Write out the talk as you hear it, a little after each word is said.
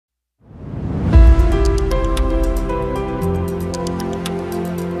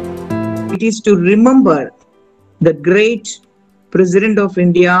it is to remember the great President of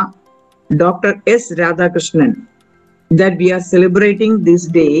India, Dr. S. Radhakrishnan, that we are celebrating this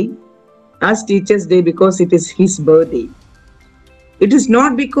day as Teachers' Day because it is his birthday. It is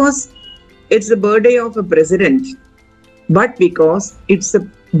not because it's the birthday of a president, but because it's the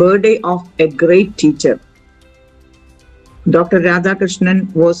birthday of a great teacher. Dr.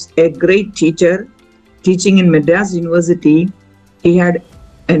 Radhakrishnan was a great teacher teaching in Madras University. He had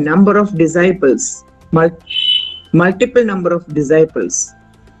a number of disciples, multiple number of disciples,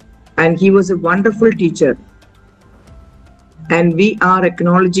 and he was a wonderful teacher. And we are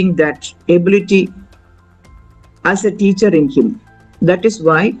acknowledging that ability as a teacher in him. That is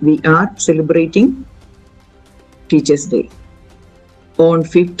why we are celebrating Teachers' Day on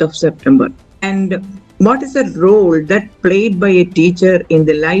 5th of September. And what is the role that played by a teacher in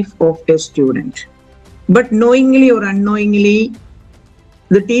the life of a student? But knowingly or unknowingly,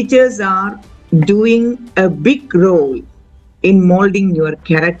 the teachers are doing a big role in molding your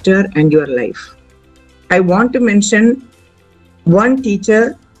character and your life. I want to mention one teacher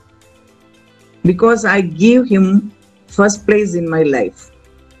because I give him first place in my life.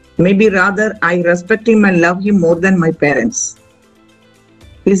 Maybe rather I respect him and love him more than my parents.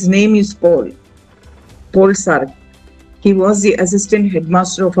 His name is Paul Sir. He was the assistant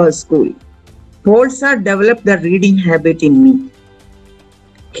headmaster of our school. Paul Sir developed the reading habit in me.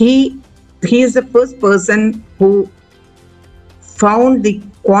 He is the first person who found the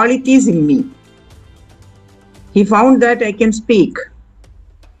qualities in me. He found that I can speak.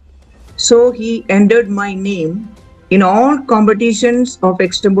 So he entered my name in all competitions of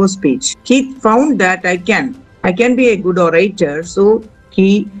extempo speech. He found that I can be a good orator. So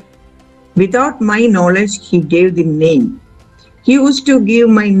without my knowledge, he gave the name. He used to give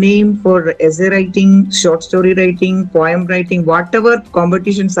my name for essay writing, short story writing, poem writing, whatever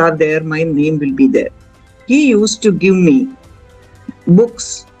competitions are there, my name will be there. He used to give me books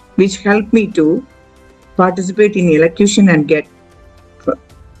which helped me to participate in elocution and get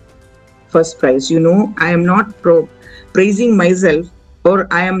first prize. You know, I am not praising myself or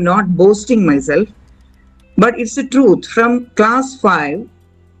I am not boasting myself, but it's the truth. From class 5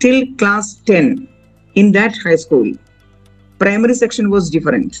 till class 10 in that high school, primary section was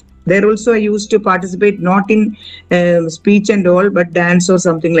different. There also I used to participate not in speech and all, but dance or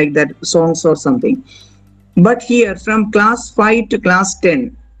something like that, songs or something. But here from class 5 to class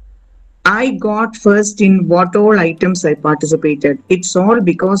 10, I got first in what all items I participated. It's all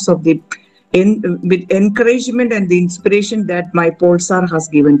because of the with encouragement and the inspiration that my Paul Sir has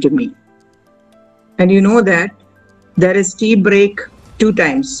given to me. And you know that there is tea break 2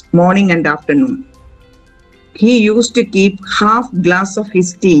 times, morning and afternoon. He used to keep half glass of his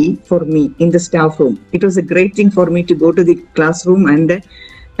tea for me in the staff room. It was a great thing for me to go to the classroom, and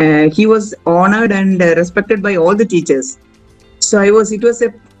he was honored and respected by all the teachers. So it was a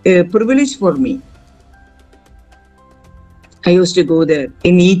privilege for me. I used to go there.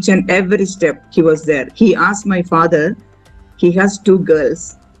 In each and every step, he was there. He asked my father, he has 2 girls,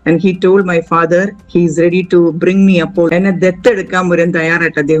 and he told my father he is ready to bring me up. എന്നെ ദത്തെടുക്കാൻ വരാൻ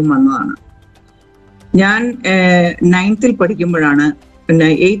തയ്യാറായിട്ട് അദ്ദേഹം വന്നതാണ്. ഞാൻ 9th പഠിക്കുമ്പോഴാണ്,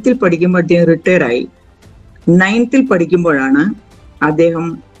 8th പഠിക്കുമ്പോൾ അദ്ദേഹം retire ആയി. 9th പഠിക്കുമ്പോഴാണ് അദ്ദേഹം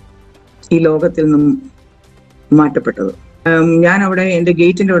ഈ ലോകത്തിൽ നിന്നും മാറ്റപ്പെട്ടത്. ഞാൻ അവിടെ എൻ്റെ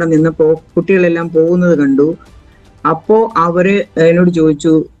ഗേറ്റിന്റെ അവിടെ നിന്നപ്പോ കുട്ടികളെല്ലാം പോകുന്നത് കണ്ടു. അപ്പോ അവര് എന്നോട്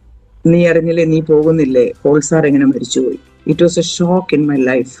ചോദിച്ചു, നീ അറിഞ്ഞില്ലേ, നീ പോകുന്നില്ലേ, പോൾ സാർ എങ്ങനെ മരിച്ചുപോയി. It was A shock in my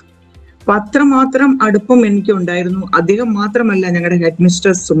life. അപ്പൊ അത്രമാത്രം അടുപ്പം എനിക്ക് ഉണ്ടായിരുന്നു. അദ്ദേഹം മാത്രമല്ല, ഞങ്ങളുടെ head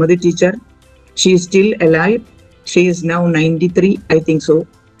mister Sumathi teacher, she is still alive. She is now 93, I think so.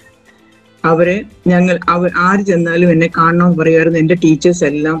 ആര് ചെന്നാലും എന്നെ കാണണമെന്ന് പറയുമായിരുന്നു. എന്റെ ടീച്ചേഴ്സ്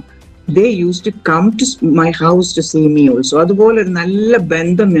എല്ലാം they used to come to my house to see me also. അതുപോലെ ഒരു നല്ല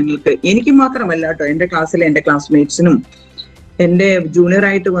ബന്ധം ഞങ്ങൾക്ക്, എനിക്ക് മാത്രമല്ല കേട്ടോ, എൻ്റെ ക്ലാസ്സിലെ എൻ്റെ ക്ലാസ്മേറ്റ്സിനും എൻ്റെ ജൂനിയർ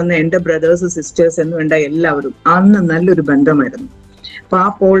ആയിട്ട് വന്ന എൻ്റെ ബ്രദേഴ്സ് സിസ്റ്റേഴ്സ് എന്ന് വേണ്ട എല്ലാവരും അന്ന് നല്ലൊരു ബന്ധമായിരുന്നു. അപ്പൊ ആ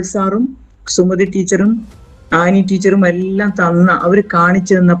പോൾ സാറും സുമതി ടീച്ചറും ആനി ടീച്ചറും എല്ലാം അവർ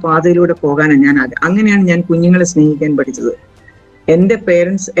കാണിച്ചു തന്ന പാതയിലൂടെ പോകാനാണ് അങ്ങനെയാണ് ഞാൻ കുഞ്ഞുങ്ങളെ സ്നേഹിക്കാൻ പഠിച്ചത്. എൻ്റെ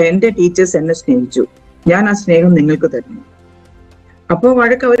പേരൻസ്, എൻ്റെ ടീച്ചേഴ്സ് എന്നെ സ്നേഹിച്ചു. ഞാൻ ആ സ്നേഹം നിങ്ങൾക്ക് തരുന്നു. അപ്പൊ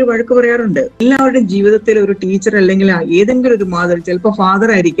അവര് വഴക്ക് പറയാറുണ്ട്. എല്ലാവരുടെയും ജീവിതത്തിൽ ഒരു ടീച്ചർ അല്ലെങ്കിൽ ഏതെങ്കിലും ഒരു മാതൃ, ചിലപ്പോൾ ഫാദർ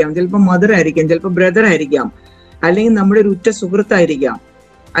ആയിരിക്കാം, ചിലപ്പോൾ മദർ ആയിരിക്കാം, ചിലപ്പോൾ ബ്രദർ ആയിരിക്കാം, അല്ലെങ്കിൽ നമ്മുടെ ഒരു ഉറ്റ സുഹൃത്തായിരിക്കാം,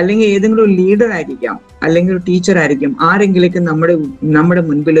 അല്ലെങ്കിൽ ഏതെങ്കിലും ഒരു ലീഡർ ആയിരിക്കാം, അല്ലെങ്കിൽ ഒരു ടീച്ചർ ആയിരിക്കും. ആരെങ്കിലേക്ക് നമ്മുടെ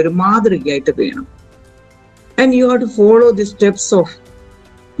മുൻപിൽ ഒരു മാതൃകയായിട്ട് വേണം. And you have to follow the steps of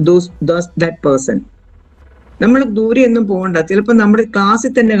that person. നമ്മൾ ദൂരെ ഒന്നും പോകണ്ട. ചിലപ്പോൾ നമ്മുടെ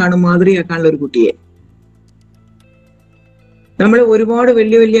ക്ലാസ്സിൽ തന്നെ കാണും മാതൃകയാക്കാനുള്ള ഒരു കുട്ടിയെ. നമ്മൾ ഒരുപാട്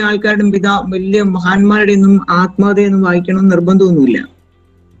വലിയ വലിയ ആൾക്കാരുടെയും വലിയ മഹാന്മാരുടെ ഒന്നും ആത്മകഥയൊന്നും വായിക്കണമെന്ന് നിർബന്ധമൊന്നുമില്ല.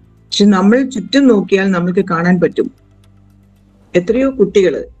 പക്ഷെ നമ്മൾ ചുറ്റും നോക്കിയാൽ നമുക്ക് കാണാൻ പറ്റും എത്രയോ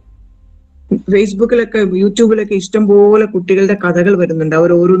കുട്ടികള് ഫേസ്ബുക്കിലൊക്കെ യൂട്യൂബിലൊക്കെ ഇഷ്ടംപോലെ കുട്ടികളുടെ കഥകൾ വരുന്നുണ്ട്. അവർ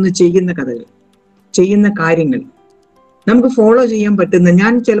ഓരോന്ന് ചെയ്യുന്ന കഥകൾ, ചെയ്യുന്ന കാര്യങ്ങൾ നമുക്ക് ഫോളോ ചെയ്യാൻ പറ്റുന്ന.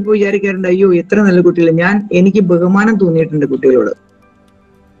 ഞാൻ ചിലപ്പോൾ വിചാരിക്കാറുണ്ട്, അയ്യോ എത്ര നല്ല കുട്ടികൾ. എനിക്ക് ബഹുമാനം തോന്നിയിട്ടുണ്ട് കുട്ടികളോട്.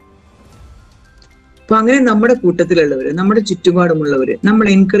 അപ്പൊ അങ്ങനെ നമ്മുടെ കൂട്ടത്തിലുള്ളവര്, നമ്മുടെ ചുറ്റുപാടുമുള്ളവര് നമ്മൾ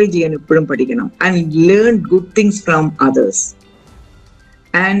എൻകറേജ് ചെയ്യാൻ എപ്പോഴും പഠിക്കണം. And learn good things from others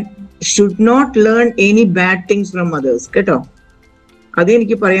and should not learn any bad things from others. കേട്ടോ, അതേ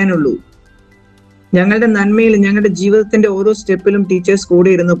എനിക്ക് പറയാനുള്ളൂ. ഞങ്ങളുടെ നന്മയിൽ, ഞങ്ങളുടെ ജീവിതത്തിന്റെ ഓരോ സ്റ്റെപ്പിലും ടീച്ചേഴ്സ് കൂടെ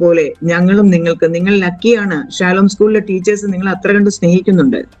ഇരുന്ന പോലെ ഞങ്ങളും നിങ്ങൾ ലക്കിയാണ്. ഷാലോം സ്കൂളിലെ ടീച്ചേഴ്സ് നിങ്ങൾ അത്ര കണ്ട്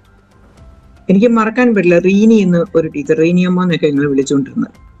സ്നേഹിക്കുന്നുണ്ട്. എനിക്ക് മറക്കാൻ പറ്റില്ല, റീനി എന്ന് ഒരു ടീച്ചർ, റീനിയമ്മ എന്നൊക്കെ ഞങ്ങൾ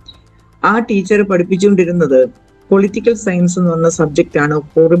വിളിച്ചുകൊണ്ടിരുന്നത്. ആ ടീച്ചർ പഠിപ്പിച്ചുകൊണ്ടിരുന്നത് പൊളിറ്റിക്കൽ സയൻസ് എന്ന് പറഞ്ഞ സബ്ജക്റ്റ് ആണ്.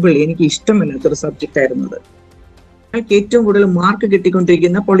 ഹൊറിബിൾ, എനിക്ക് ഇഷ്ടമല്ലാത്തൊരു സബ്ജക്റ്റ് ആയിരുന്നത്. ഞങ്ങൾക്ക് ഏറ്റവും കൂടുതൽ മാർക്ക്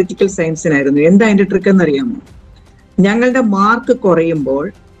കിട്ടിക്കൊണ്ടിരിക്കുന്ന പൊളിറ്റിക്കൽ സയൻസിനായിരുന്നു. എന്താ അതിന്റെ ട്രിക്ക് എന്നറിയാമോ? ഞങ്ങളുടെ മാർക്ക് കുറയുമ്പോൾ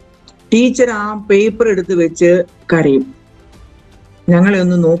ടീച്ചർ ആ പേപ്പർ എടുത്ത് വെച്ച് കരയും. ഞങ്ങളെ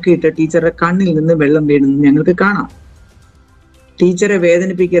ഒന്ന് നോക്കിയിട്ട് ടീച്ചറുടെ കണ്ണിൽ നിന്ന് വെള്ളം വീഴുന്നത് ഞങ്ങൾക്ക് കാണാം. ടീച്ചറെ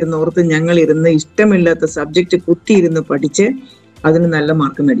വേദനിപ്പിക്കരുന്ന് ഓർത്ത് ഞങ്ങൾ ഇരുന്ന് ഇഷ്ടമില്ലാത്ത സബ്ജക്റ്റ് കുത്തിയിരുന്ന് പഠിച്ച് അതിന് നല്ല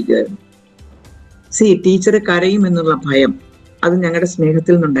മാർക്ക് മേടിക്കുമായിരുന്നു. ടീച്ചർ കരയും എന്നുള്ള ഭയം അത് ഞങ്ങളുടെ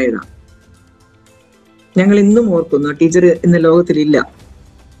സ്നേഹത്തിൽ നിന്നുണ്ടായതാണ്. ഞങ്ങൾ ഇന്നും ഓർക്കുന്നു ടീച്ചർ ഇന്ന് ലോകത്തിലില്ല.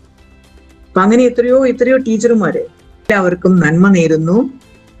 അപ്പൊ അങ്ങനെ എത്രയോ ടീച്ചർമാര്. എല്ലാവർക്കും നന്മ നേരുന്നു.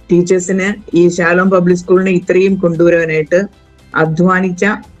 ടീച്ചേഴ്സിന്, ഈ ഷാലോം പബ്ലിക് സ്കൂളിനെ ഇത്രയും കൊണ്ടുവരാനായിട്ട് അധ്വാനിച്ച,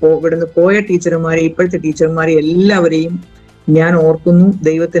 ഇവിടുന്ന് പോയ ടീച്ചർമാരെ, ഇപ്പോഴത്തെ ടീച്ചർമാരെ എല്ലാവരെയും ഞാൻ ഓർക്കുന്നു.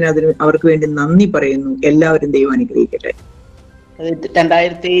 ദൈവത്തിന് അവർക്ക് വേണ്ടി നന്ദി പറയുന്നു. എല്ലാവരും ദൈവം അനുഗ്രഹിക്കട്ടെ.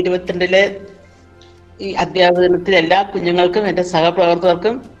 2022 ഈ അധ്യാപക ദിനത്തിൽ എല്ലാ കുഞ്ഞുങ്ങൾക്കും, എൻ്റെ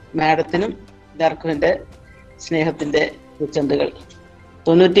സഹപ്രവർത്തകർക്കും, മാഡത്തിനും എല്ലാവർക്കും എൻ്റെ സ്നേഹത്തിന്റെ ചെണ്ടുകൾ.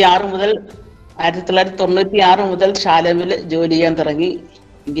 1996 മുതൽ ഷാലോമിൽ ജോലി ചെയ്യാൻ തുടങ്ങി.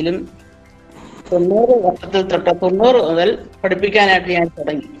 എങ്കിലും 90 വർഷത്തിൽ തൊട്ട് 90 മുതൽ പഠിപ്പിക്കാനായിട്ട് ഞാൻ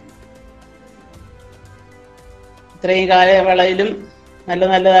തുടങ്ങി. ഇത്രയും കാലയളവിലും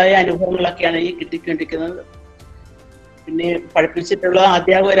നല്ലതായ അനുഭവങ്ങളൊക്കെയാണ് ഈ കിട്ടിക്കൊണ്ടിരിക്കുന്നത്. പിന്നെ പഠിപ്പിച്ചിട്ടുള്ള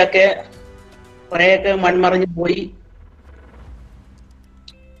അധ്യാപകരൊക്കെ കുറേയൊക്കെ മൺമറഞ്ഞു പോയി.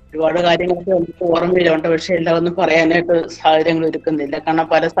 ഒരുപാട് കാര്യങ്ങളൊക്കെ നമുക്ക് ഓർമ്മയിലുണ്ട്. പക്ഷെ എല്ലാം ഒന്നും പറയാനായിട്ട് സാഹചര്യങ്ങൾ ഒരുക്കുന്നില്ല. കാരണം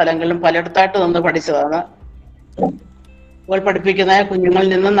പല സ്ഥലങ്ങളിലും പലയിടത്തായിട്ട് നിന്ന് പഠിച്ചതാണ്. ഇപ്പോൾ പഠിപ്പിക്കുന്ന കുഞ്ഞുങ്ങളിൽ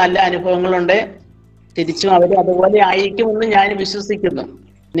നിന്നും നല്ല അനുഭവങ്ങളുണ്ട്. തിരിച്ചും അവർ അതുപോലെ ആയിരിക്കുമെന്ന് ഞാൻ വിശ്വസിക്കുന്നു.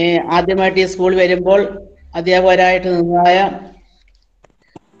 പിന്നെ ആദ്യമായിട്ട് ഈ സ്കൂൾ വരുമ്പോൾ അധ്യാപകരായിട്ട് നിന്നതായ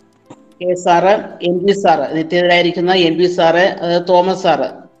K sir, M P sir, നിത്യതരായിരിക്കുന്ന M P sir, Thomas sir,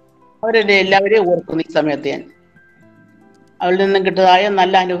 അവരുടെ എല്ലാവരെയും ഓർക്കുന്നു ഈ സമയത്ത് ഞാൻ. അവരിൽ നിന്നും കിട്ടിയതായ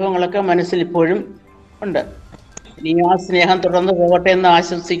നല്ല അനുഭവങ്ങളൊക്കെ മനസ്സിൽ ഇപ്പോഴും ഉണ്ട്. ഇനി ആ സ്നേഹം തുടർന്ന് പോകട്ടെ എന്ന്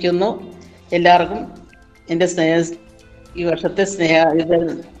ആശംസിക്കുന്നു. എല്ലാവർക്കും എൻ്റെ ഈ വർഷത്തെ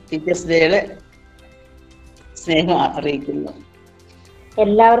ടീച്ചേഴ്സ് ഡേയുടെ സ്നേഹം അറിയിക്കുന്നു.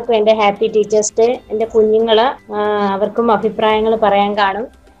 എല്ലാവർക്കും എൻ്റെ ഹാപ്പി ടീച്ചേഴ്സ് ഡേ. എൻ്റെ കുഞ്ഞുങ്ങള്, അവർക്കും അഭിപ്രായങ്ങൾ പറയാൻ കാണും.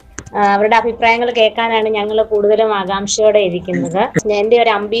 അവരുടെ അഭിപ്രായങ്ങൾ കേൾക്കാനാണ് ഞങ്ങൾ കൂടുതലും ആകാംക്ഷയോടെ ഇരിക്കുന്നത്. എൻ്റെ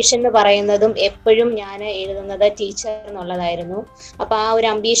ഒരു അംബീഷൻ എന്ന് പറയുന്നതും എപ്പോഴും ഞാൻ എഴുതുന്നത് ടീച്ചർ എന്നുള്ളതായിരുന്നു. അപ്പൊ ആ ഒരു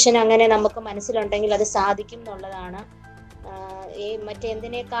അംബീഷൻ അങ്ങനെ നമുക്ക് മനസ്സിലുണ്ടെങ്കിൽ അത് സാധിക്കും എന്നുള്ളതാണ്. ഈ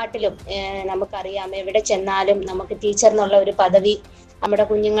മറ്റെന്തിനെക്കാട്ടിലും നമുക്കറിയാം, എവിടെ ചെന്നാലും നമുക്ക് ടീച്ചർ എന്നുള്ള ഒരു പദവി നമ്മുടെ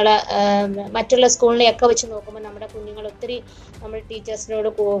കുഞ്ഞുങ്ങള് മറ്റുള്ള സ്കൂളിനെയൊക്കെ വെച്ച് നോക്കുമ്പോൾ നമ്മുടെ കുഞ്ഞുങ്ങൾ ഒത്തിരി നമ്മൾ ടീച്ചേഴ്സിനോട്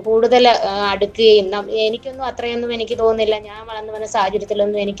കൂടുതൽ അടുക്കുകയും, എനിക്കൊന്നും അത്രയൊന്നും എനിക്ക് തോന്നുന്നില്ല, ഞാൻ വളർന്നു വന്ന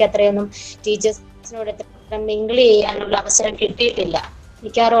സാഹചര്യത്തിലൊന്നും എനിക്ക് അത്രയൊന്നും ടീച്ചേഴ്സിനോട് മിങ്കിൾ ചെയ്യാനുള്ള അവസരം കിട്ടിയിട്ടില്ല.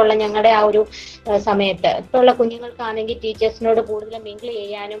 മിക്കാറുള്ള ഞങ്ങളുടെ ആ ഒരു സമയത്ത്. ഇപ്പോഴുള്ള കുഞ്ഞുങ്ങൾക്കാണെങ്കിൽ ടീച്ചേഴ്സിനോട് കൂടുതൽ മിങ്കിൾ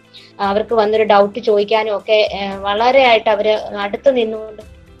ചെയ്യാനും അവർക്ക് വന്നൊരു ഡൗട്ട് ചോദിക്കാനും ഒക്കെ വളരെ ആയിട്ട് അവര് അടുത്ത് നിന്നുകൊണ്ട്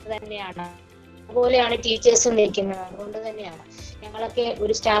തന്നെയാണ്. അതുപോലെയാണ് ടീച്ചേഴ്സും നിൽക്കുന്നത്. അതുകൊണ്ട് തന്നെയാണ് ഞങ്ങളൊക്കെ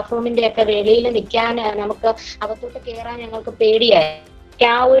ഒരു സ്റ്റാഫ് റൂമിന്റെ ഒക്കെ വെളിയിൽ നിൽക്കാൻ, നമുക്ക് അകത്തോട്ട് കയറാൻ ഞങ്ങൾക്ക് പേടിയായി.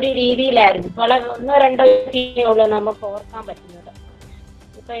 ആ ഒരു രീതിയിലായിരുന്നു. വളരെ 1-2 ഉള്ളൂ നമുക്ക് ഓർക്കാൻ പറ്റുന്നത്.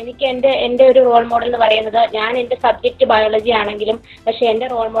 ഇപ്പൊ എനിക്ക് എന്റെ ഒരു റോൾ മോഡൽ എന്ന് പറയുന്നത്, ഞാൻ എന്റെ സബ്ജക്ട് ബയോളജി ആണെങ്കിലും പക്ഷെ എന്റെ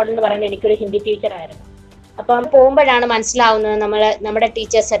റോൾ മോഡൽ എന്ന് പറയുന്നത് എനിക്കൊരു ഹിന്ദി ടീച്ചർ ആയിരുന്നു. അപ്പം പോകുമ്പോഴാണ് മനസ്സിലാവുന്നത് നമ്മുടെ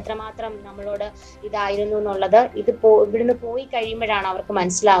ടീച്ചേഴ്സ് എത്രമാത്രം നമ്മളോട് ഇതായിരുന്നു എന്നുള്ളത്. ഇവിടുന്ന് പോയി കഴിയുമ്പോഴാണ് അവർക്ക്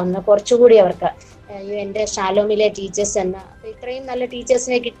മനസ്സിലാവുന്നത് കുറച്ചുകൂടി അവർക്ക് എന്റെ ഷാലോമിലെ ടീച്ചേഴ്സ് എന്ന്. ഇത്രയും നല്ല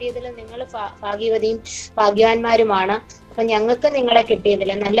ടീച്ചേഴ്സിനെ കിട്ടിയതിൽ നിങ്ങൾ ഭാഗ്യവതിയും ഭാഗ്യവാന്മാരുമാണ്. അപ്പൊ ഞങ്ങൾക്ക് നിങ്ങളെ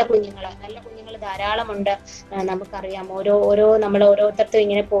കിട്ടിയതിൽ നല്ല കുഞ്ഞുങ്ങൾ ധാരാളമുണ്ട്. നമുക്കറിയാം, നമ്മൾ ഓരോരുത്തർക്കും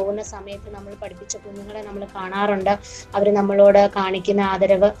ഇങ്ങനെ പോകുന്ന സമയത്ത് നമ്മൾ പഠിപ്പിച്ച കുഞ്ഞുങ്ങളെ നമ്മൾ കാണാറുണ്ട്. അവർ നമ്മളോട് കാണിക്കുന്ന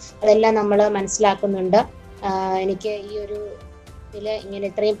ആദരവ് അതെല്ലാം നമ്മൾ മനസ്സിലാക്കുന്നുണ്ട്. എനിക്ക് ഈ ഒരു ഇതില് ഇങ്ങനെ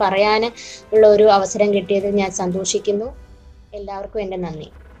ഇത്രയും പറയാൻ ഉള്ള ഒരു അവസരം കിട്ടിയതിൽ ഞാൻ സന്തോഷിക്കുന്നു. എല്ലാവർക്കും എൻ്റെ നന്ദി.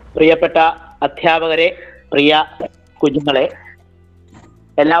 പ്രിയപ്പെട്ട അധ്യാപകരെ, പ്രിയ കുഞ്ഞുങ്ങളെ,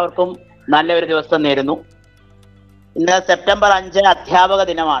 എല്ലാവർക്കും നല്ലൊരു ദിവസം നേരുന്നു. ഇന്ന് സെപ്റ്റംബർ 5 അധ്യാപക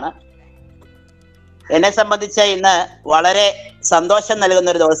ദിനമാണ്. എന്നെ സംബന്ധിച്ച് ഇന്ന് വളരെ സന്തോഷം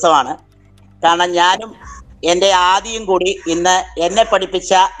നൽകുന്ന ഒരു ദിവസമാണ്. കാരണം ഞാനും എൻ്റെ ആദിയും കൂടി ഇന്ന് എന്നെ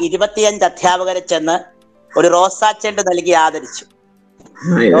പഠിപ്പിച്ച 25 അധ്യാപകരെ ചെന്ന് ഒരു റോസാച്ചെണ്ട് നൽകി ആദരിച്ചു.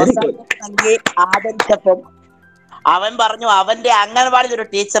 നൽകി ആദരിച്ചപ്പം അവൻ പറഞ്ഞു, അവന്റെ അംഗൻവാടിയിൽ ഒരു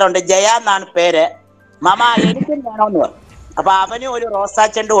ടീച്ചറുണ്ട്, ജയ എന്നാണ് പേര്, മാമ എനിക്കും വേണമെന്ന് പറഞ്ഞു. അപ്പൊ അവനും ഒരു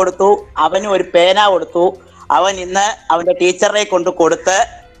റോസാച്ചെണ്ട് കൊടുത്തു, അവനും ഒരു പേന കൊടുത്തു. അവൻ ഇന്ന് അവന്റെ ടീച്ചറെ കൊണ്ട് കൊടുത്ത്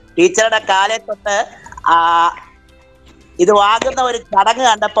ടീച്ചറുടെ കാലെ തൊട്ട് ഇത് വാങ്ങുന്ന ഒരു ചടങ്ങ്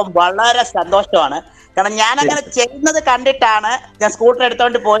കണ്ടപ്പം വളരെ സന്തോഷമാണ്. കാരണം ഞാൻ അങ്ങനെ ചെയ്യുന്നത് കണ്ടിട്ടാണ് ഞാൻ സ്കൂട്ടർ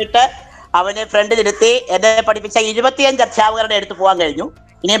എടുത്തോണ്ട് പോയിട്ട് അവന് ഫ്രണ്ടിലിരുത്തി എന്നെ പഠിപ്പിച്ച 25 അധ്യാപകരുടെ അടുത്ത് പോകാൻ കഴിഞ്ഞു.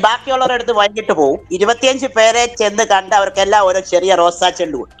 ഇനി ബാക്കിയുള്ളവരുടെ അടുത്ത് വൈകിട്ട് പോകും. 25 പേരെ ചെന്ന് കണ്ട് അവർക്കെല്ലാം ഓരോ ചെറിയ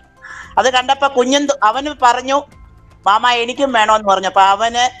റോസാച്ചെണ്ട് കൊടുത്തു. അത് കണ്ടപ്പോ അവന് പറഞ്ഞു, മാമ എനിക്കും വേണമെന്ന് പറഞ്ഞു. അപ്പൊ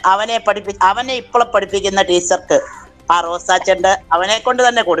അവനെ ഇപ്പോൾ പഠിപ്പിക്കുന്ന ടീച്ചർക്ക് ആ റോസാച്ചെണ്ട് അവനെ കൊണ്ട്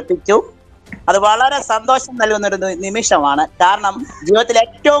തന്നെ കൊടുപ്പിച്ചു. അത് വളരെ സന്തോഷം നൽകുന്ന ഒരു നിമിഷമാണ്. കാരണം ജീവിതത്തിൽ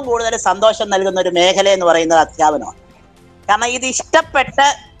ഏറ്റവും കൂടുതൽ സന്തോഷം നൽകുന്ന ഒരു മേഖല എന്ന് പറയുന്നത് അധ്യാപനമാണ്. കാരണം ഇത് ഇഷ്ടപ്പെട്ട്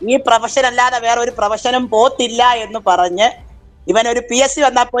ഈ പ്രൊഫഷൻ അല്ലാതെ വേറെ ഒരു പ്രൊഫഷനും പോത്തില്ല എന്ന് പറഞ്ഞ് ഇവൻ ഒരു PSC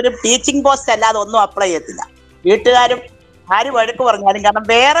വന്നപ്പോൾ ഒരു ടീച്ചിങ് പോസ്റ്റ് അല്ലാതെ ഒന്നും അപ്ലൈ ചെയ്യത്തില്ല. വീട്ടുകാരും ആര് വഴക്ക് പറഞ്ഞാലും, കാരണം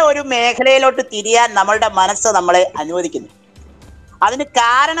വേറെ ഒരു മേഖലയിലോട്ട് തിരിയാൻ നമ്മളുടെ മനസ്സ് നമ്മളെ അനുവദിക്കുന്നു. അതിന്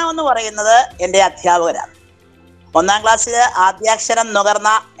കാരണം എന്ന് പറയുന്നത് എൻ്റെ അധ്യാപകരാണ്. 1ാം ക്ലാസ്സിൽ ആദ്യാക്ഷരം നുകർന്ന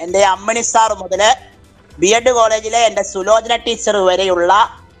എൻ്റെ അമ്മണി സാർ മുതൽ BEd കോളേജിലെ എൻ്റെ സുലോചന ടീച്ചർ വരെയുള്ള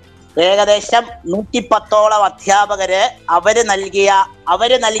ഏകദേശം 110ഓളം അധ്യാപകര്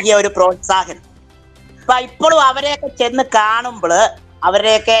അവര് നൽകിയ ഒരു പ്രോത്സാഹനം. അപ്പൊ ഇപ്പോഴും അവരെയൊക്കെ ചെന്ന് കാണുമ്പോൾ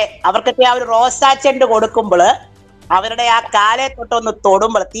അവർക്കൊക്കെ ആ ഒരു റോസാച്ചെണ്ട് കൊടുക്കുമ്പോൾ അവരുടെ ആ കാലെ തൊട്ടൊന്ന്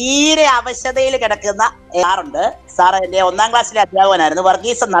തൊടുമ്പോൾ തീരെ അവശതയിൽ കിടക്കുന്ന സാറുണ്ട്. സാറ് എൻ്റെ 1ാം ക്ലാസ്സിലെ അധ്യാപകനായിരുന്നു,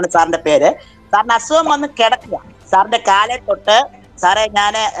 വർഗീസ് എന്നാണ് സാറിന്റെ പേര്. സാറിന് അസുഖം വന്ന് കിടക്കുക. സാറിന്റെ കാലെ തൊട്ട്, സാറേ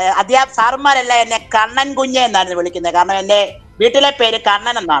ഞാൻ സാറുമാരെല്ലാം എന്നെ കണ്ണൻ കുഞ്ഞ് എന്നായിരുന്നു വിളിക്കുന്നത്. കാരണം എൻ്റെ വീട്ടിലെ പേര്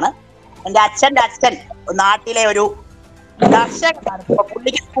കണ്ണൻ എന്നാണ്. എൻ്റെ അച്ഛൻ്റെ അച്ഛൻ നാട്ടിലെ ഒരു കർഷകനാണ്.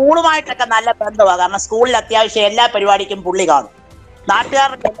 പുള്ളിക്ക് സ്കൂളുമായിട്ടൊക്കെ നല്ല ബന്ധമാണ്. കാരണം സ്കൂളിൽ അത്യാവശ്യം എല്ലാ പരിപാടിക്കും പുള്ളി കാണും.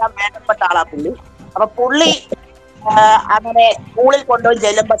 നാട്ടുകാർക്ക് എല്ലാം വേണ്ടപ്പെട്ട ആളാ പുള്ളി. അപ്പൊ പുള്ളി അങ്ങനെ സ്കൂളിൽ കൊണ്ടുപോയി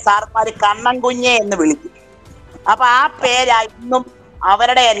ചെല്ലുമ്പോ സാർമാര് കണ്ണൻ കുഞ്ഞെ എന്ന് വിളിക്കും. അപ്പൊ ആ പേരാ ഇന്നും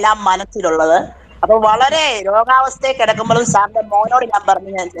അവരുടെ എല്ലാം മനസ്സിലുള്ളത്. അപ്പൊ വളരെ രോഗാവസ്ഥയിൽ കിടക്കുമ്പോഴും സാറിന്റെ മോനോട് ഞാൻ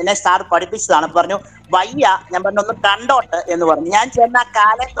പറഞ്ഞു, എന്നെ സാർ പഠിപ്പിച്ചതാണ്. പറഞ്ഞു വയ്യ, ഞാൻ പറഞ്ഞു ഒന്ന് കണ്ടോട്ട് എന്ന് പറഞ്ഞു. ഞാൻ ചെന്ന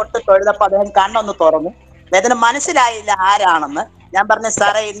കാലെ തൊട്ട് തൊഴുതപ്പോ അദ്ദേഹം കണ്ണൊന്ന് തുറന്നു. അദ്ദേഹത്തിന് മനസ്സിലായില്ല ആരാണെന്ന്. ഞാൻ പറഞ്ഞു,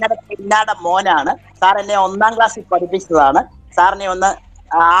 സാറേ ഇന്നാടെ മോനാണ്, സാർ എന്നെ 1ാം ക്ലാസ്സിൽ പഠിപ്പിച്ചതാണ്, സാറിനെ ഒന്ന്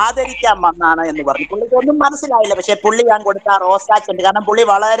ആദരിക്കാൻ വന്നാണ് എന്ന് പറഞ്ഞു. പുള്ളിക്ക് ഒന്നും മനസ്സിലായില്ല. പക്ഷെ പുള്ളി ഞാൻ കൊടുത്ത റോസാച്ചെണ്ട്, കാരണം പുള്ളി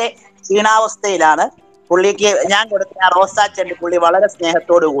വളരെ ക്ഷീണാവസ്ഥയിലാണ്, പുള്ളിക്ക് ഞാൻ കൊടുത്ത റോസാച്ചെണ്ട് പുള്ളി വളരെ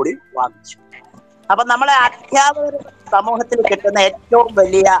സ്നേഹത്തോടു കൂടി വാങ്ങിച്ചു. അപ്പൊ നമ്മളെ അധ്യാപകർ സമൂഹത്തിൽ കിട്ടുന്ന ഏറ്റവും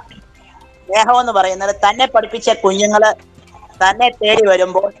വലിയ സ്നേഹം എന്ന് പറയുന്നത്, തന്നെ പഠിപ്പിച്ച കുഞ്ഞുങ്ങള് തന്നെ തേടി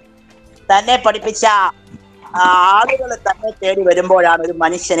വരുമ്പോൾ, തന്നെ പഠിപ്പിച്ച ആളുകൾ തന്നെ തേടി വരുമ്പോഴാണ് ഒരു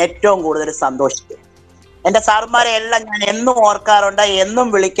മനുഷ്യൻ ഏറ്റവും കൂടുതൽ സന്തോഷിക്കുന്നത്. എൻ്റെ സാറുമാരെ എല്ലാം ഞാൻ എന്നും ഓർക്കാറുണ്ട്, എന്നും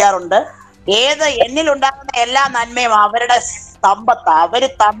വിളിക്കാറുണ്ട്. എന്നിലുണ്ടാകുന്ന എല്ലാ നന്മയും അവരുടെ സമ്പത്ത്, അവര്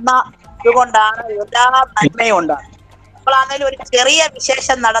തന്ന ഇതുകൊണ്ടാണ് എല്ലാ നന്മയും ഉണ്ടാകുന്നത്. അപ്പോൾ അതിൽ ഒരു ചെറിയ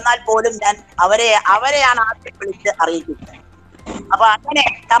വിശേഷം നടന്നാൽ പോലും ഞാൻ അവരെയാണ് ആദ്യം വിളിച്ച് അറിയിക്കുന്നത്. അപ്പൊ അങ്ങനെ,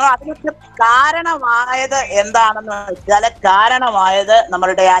 കാരണം അതിനൊക്കെ കാരണമായത് എന്താണെന്ന് വെച്ചാൽ, കാരണമായത്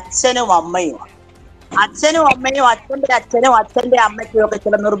നമ്മളുടെ അച്ഛനും അമ്മയുമാണ്. അച്ഛനും അമ്മയും, അച്ഛന്റെ അച്ഛനും അച്ഛന്റെ അമ്മയ്ക്കും ഒക്കെ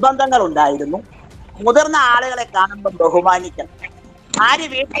ചില നിർബന്ധങ്ങൾ ഉണ്ടായിരുന്നു. മുതിർന്ന ആളുകളെ കാണുമ്പോൾ ബഹുമാനിക്കണം, ആര്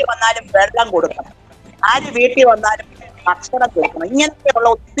വീട്ടിൽ വന്നാലും വെള്ളം കൊടുക്കണം, ആര് വീട്ടിൽ വന്നാലും ഭക്ഷണം കൊടുക്കണം, ഇങ്ങനെയൊക്കെയുള്ള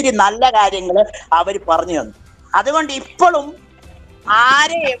ഒത്തിരി നല്ല കാര്യങ്ങൾ അവർ പറഞ്ഞു തന്നു. അതുകൊണ്ട് ഇപ്പോഴും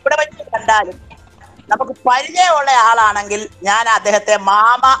ആരെ എവിടെ വെച്ച് കണ്ടാലും നമുക്ക് പരിചയമുള്ള ആളാണെങ്കിൽ ഞാൻ അദ്ദേഹത്തെ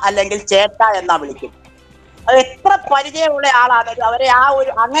മാമ അല്ലെങ്കിൽ ചേട്ട എന്നാ വിളിക്കും. അത് എത്ര പരിചയമുള്ള ആളാണെങ്കിലും അവരെ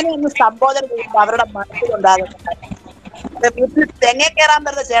അങ്ങനെയൊന്ന് സംബോധന ചെയ്യുമ്പോൾ അവരുടെ മനസ്സിലുണ്ടാകുന്ന, വീട്ടിൽ തെങ്ങ കയറാൻ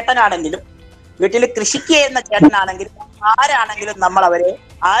വരുന്ന ചേട്ടനാണെങ്കിലും വീട്ടിൽ കൃഷിക്ക് ചെയ്യുന്ന ചേട്ടനാണെങ്കിലും ആരാണെങ്കിലും നമ്മൾ അവരെ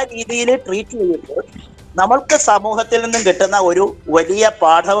ആ രീതിയിൽ ട്രീറ്റ് ചെയ്യുമ്പോൾ നമ്മൾക്ക് സമൂഹത്തിൽ നിന്നും കിട്ടുന്ന ഒരു വലിയ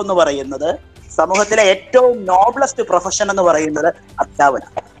പാഠം എന്ന് പറയുന്നത്, സമൂഹത്തിലെ ഏറ്റവും നോബ്ലസ്റ്റ് പ്രൊഫഷൻ എന്ന് പറയുന്നത്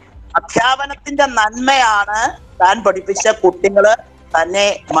അധ്യാപനത്തിന്റെ നന്മയാണ്. താൻ പഠിപ്പിച്ച കുട്ടികള് തന്നെ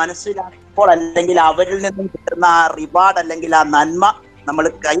മനസ്സിലാക്കുമ്പോൾ, അല്ലെങ്കിൽ അവരിൽ നിന്നും കിട്ടുന്ന ആ റിവാർഡ് അല്ലെങ്കിൽ ആ നന്മ നമ്മൾ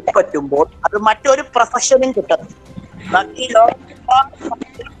കൈപ്പറ്റുമ്പോൾ അത് മറ്റൊരു പ്രൊഫഷനും കിട്ടുന്നു. ബാക്കി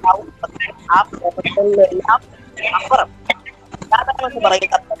ആ പ്രൊഫഷനിലെല്ലാം അപ്പുറം അധ്യാപനം എന്ന്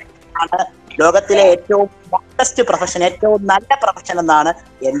പറയുന്ന ലോകത്തിലെ ഏറ്റവും ബെസ്റ്റ് പ്രൊഫഷൻ, ഏറ്റവും നല്ല പ്രൊഫഷൻ എന്നാണ്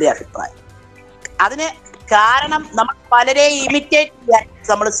എൻ്റെ അഭിപ്രായം. അതിന് കാരണം നമ്മൾ പലരെ ഇമിറ്റേറ്റ് ചെയ്യാൻ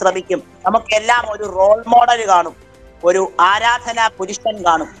നമ്മൾ ശ്രമിക്കും. നമുക്കെല്ലാം ഒരു റോൾ മോഡൽ കാണും, ഒരു ആരാധനാ പുരുഷൻ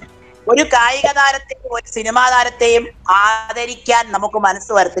കാണും. ഒരു കായിക താരത്തെയും ഒരു സിനിമാ താരത്തെയും ആദരിക്കാൻ നമുക്ക്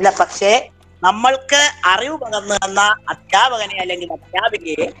മനസ്സ് വരത്തില്ല. പക്ഷേ നമ്മൾക്ക് അറിവ് പകർന്നു തന്ന അധ്യാപകനെ അല്ലെങ്കിൽ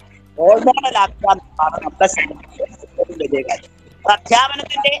അധ്യാപികയെ റോൾ മോഡലാക്കാൻ നമ്മുടെ വലിയ കാര്യം.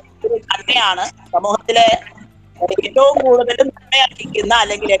 അധ്യാപനത്തിന്റെ ഒരു നന്മയാണ് സമൂഹത്തിലെ ഏറ്റവും കൂടുതൽ നന്മയർഹിക്കുന്ന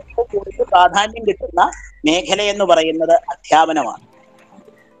അല്ലെങ്കിൽ ഏറ്റവും കൂടുതൽ പ്രാധാന്യം കിട്ടുന്ന മേഖല എന്ന് പറയുന്നത് അധ്യാപനമാണ്.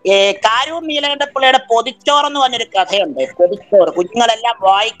 കാരൂർ നീലകണ്ഠപിള്ളയുടെ പൊതിച്ചോറ് എന്ന് പറഞ്ഞൊരു കഥയുണ്ട്. പൊതിച്ചോറ് കുഞ്ഞുങ്ങളെല്ലാം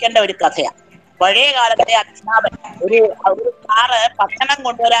വായിക്കേണ്ട ഒരു കഥയാണ്. പഴയ കാലത്തെ അധ്യാപകൻ ഒരു സാറ് ഭക്ഷണം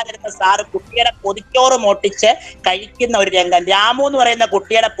കൊണ്ടുവരാതിരുന്ന സാറ് കുട്ടിയുടെ പൊതിച്ചോറ് മോട്ടിച്ച് കഴിക്കുന്ന ഒരു രംഗം, രാമു എന്ന് പറയുന്ന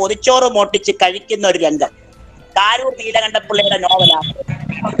കുട്ടിയുടെ പൊതിച്ചോറ് മോട്ടിച്ച് കഴിക്കുന്ന ഒരു രംഗം കാരൂർ നീലകണ്ഠപിള്ളയുടെ നോവലാണ്.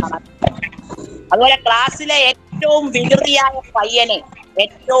 അതുപോലെ ക്ലാസ്സിലെ ഏറ്റവും വികൃതിയായ പയ്യനെ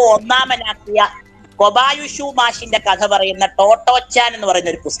ഏറ്റവും ഒന്നാമനാക്കിയ കൊബായുഷു മാഷിന്റെ കഥ പറയുന്ന ടോട്ടോച്ചാൻ എന്ന്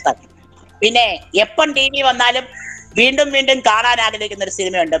പറയുന്ന ഒരു പുസ്തകം. പിന്നെ എപ്പം TV വന്നാലും വീണ്ടും വീണ്ടും കാണാൻ ആഗ്രഹിക്കുന്ന ഒരു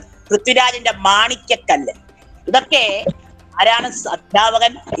സിനിമയുണ്ട്, പൃഥ്വിരാജിന്റെ മാണിക്യക്കല്ല്. ഇതൊക്കെ ആരാണ്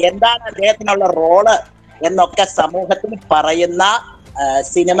അധ്യാപകൻ, എന്താണ് അദ്ദേഹത്തിനുള്ള റോള് എന്നൊക്കെ സമൂഹത്തിന് പറയുന്ന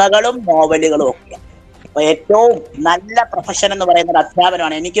സിനിമകളും നോവലുകളും ഒക്കെ. അപ്പൊ ഏറ്റവും നല്ല പ്രൊഫഷൻ എന്ന് പറയുന്നത്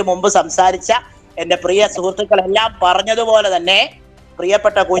അധ്യാപനമാണ്. എനിക്ക് മുമ്പ് സംസാരിച്ച എന്റെ പ്രിയ സുഹൃത്തുക്കളെല്ലാം പറഞ്ഞതുപോലെ തന്നെ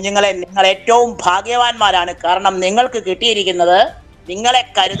പ്രിയപ്പെട്ട കുഞ്ഞുങ്ങളെ, നിങ്ങൾ ഏറ്റവും ഭാഗ്യവാന്മാരാണ്. കാരണം നിങ്ങൾക്ക് കിട്ടിയിരിക്കുന്നത് നിങ്ങളെ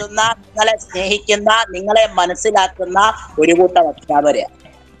കരുതുന്ന, നിങ്ങളെ സ്നേഹിക്കുന്ന, നിങ്ങളെ മനസ്സിലാക്കുന്ന ഒരു കൂട്ടം അധ്യാപകരെയാണ്.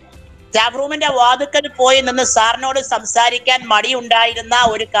 സ്റ്റാഫ് റൂമിന്റെ വാതുക്കൽ പോയി നിന്ന് സാറിനോട് സംസാരിക്കാൻ മടിയുണ്ടായിരുന്ന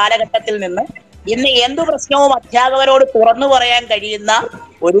ഒരു കാലഘട്ടത്തിൽ നിന്ന് ഇന്ന് എന്തു പ്രശ്നവും അധ്യാപകരോട് തുറന്നു പറയാൻ കഴിയുന്ന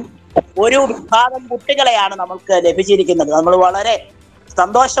ഒരു വിഭാഗം കുട്ടികളെയാണ് നമുക്ക് ലഭിച്ചിരിക്കുന്നത്. നമ്മൾ വളരെ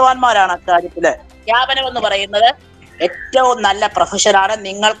സന്തോഷവാന്മാരാണ് അക്കാര്യത്തില്. അധ്യാപനം എന്ന് പറയുന്നത് ഏറ്റവും നല്ല പ്രൊഫഷനാണ്.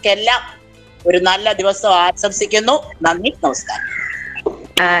 നിങ്ങൾക്കെല്ലാം ഒരു നല്ല ദിവസം ആശംസിക്കുന്നു. നന്ദി, നമസ്കാരം.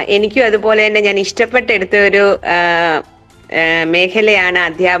 എനിക്കും അതുപോലെ തന്നെ ഞാൻ ഇഷ്ടപ്പെട്ടെടുത്ത ഒരു മേഖലയാണ്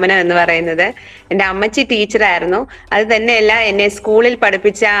അധ്യാപനം എന്ന് പറയുന്നത്. എൻ്റെ അമ്മച്ചി ടീച്ചറായിരുന്നു. അത് തന്നെയല്ല, എന്നെ സ്കൂളിൽ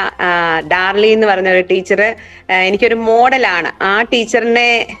പഠിപ്പിച്ച ഡാർലി എന്ന് പറഞ്ഞ ഒരു ടീച്ചർ എനിക്കൊരു മോഡലാണ്. ആ ടീച്ചറിനെ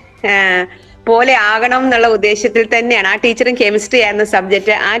പോലെ ആകണം എന്നുള്ള ഉദ്ദേശത്തിൽ തന്നെയാണ്. ആ ടീച്ചറും കെമിസ്ട്രി ആയിരുന്നു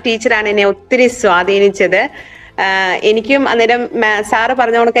സബ്ജക്റ്റ്. ആ ടീച്ചറാണ് എന്നെ ഒത്തിരി സ്വാധീനിച്ചത്. എനിക്കും അന്നേരം സാറ്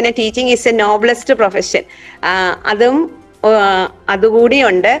പറഞ്ഞ കണക്ക് തന്നെ teaching is A noblest profession,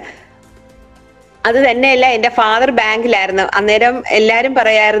 അതുകൂടിയുണ്ട്. അത് തന്നെയല്ല, എൻ്റെ ഫാദർ ബാങ്കിലായിരുന്നു. അന്നേരം എല്ലാരും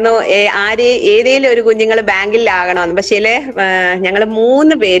പറയായിരുന്നു ഏതേലും ഒരു കുഞ്ഞുങ്ങൾ ബാങ്കിലാകണമെന്ന്. പക്ഷേ ഞങ്ങൾ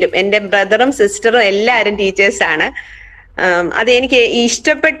 3 പേരും, എൻ്റെ ബ്രദറും സിസ്റ്ററും എല്ലാവരും ടീച്ചേഴ്സാണ്. അത് എനിക്ക്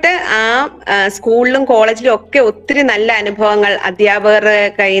ഇഷ്ടപ്പെട്ട് ആ സ്കൂളിലും കോളേജിലും ഒക്കെ ഒത്തിരി നല്ല അനുഭവങ്ങൾ, അധ്യാപകരുടെ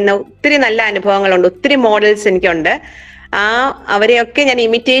കയ്യിൽ നിന്ന് ഒത്തിരി നല്ല അനുഭവങ്ങളുണ്ട്. ഒത്തിരി മോഡൽസ് എനിക്കുണ്ട്. അവരെയൊക്കെ ഞാൻ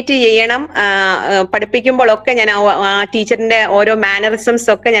ഇമിറ്റേറ്റ് ചെയ്യണം. പഠിപ്പിക്കുമ്പോഴൊക്കെ ഞാൻ ആ ടീച്ചറിന്റെ ഓരോ മാനറിസംസ്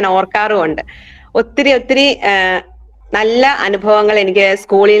ഒക്കെ ഞാൻ ഓർക്കാറുമുണ്ട്. ഒത്തിരി നല്ല അനുഭവങ്ങൾ എനിക്ക്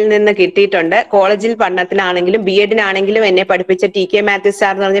സ്കൂളിൽ നിന്ന് കിട്ടിയിട്ടുണ്ട്. കോളേജിൽ പഠനത്തിനാണെങ്കിലും BEdനാണെങ്കിലും എന്നെ പഠിപ്പിച്ച TK മാത്യു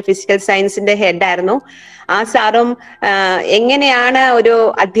സാർ എന്ന് പറഞ്ഞ ഫിസിക്കൽ സയൻസിന്റെ ഹെഡായിരുന്നു. ആ സാറും എങ്ങനെയാണ് ഒരു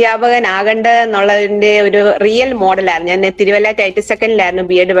അധ്യാപകനാകേണ്ടത് എന്നുള്ളതിന്റെ ഒരു റിയൽ മോഡലായിരുന്നു. ഞാൻ തിരുവല്ല ടൈറ്റിൽ സെക്കൻഡിലായിരുന്നു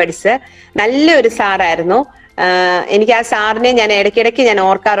BEd പഠിച്ചത്. നല്ലൊരു സാറായിരുന്നു. എനിക്ക് ആ സാറിനെ ഞാൻ ഇടയ്ക്കിടയ്ക്ക് ഞാൻ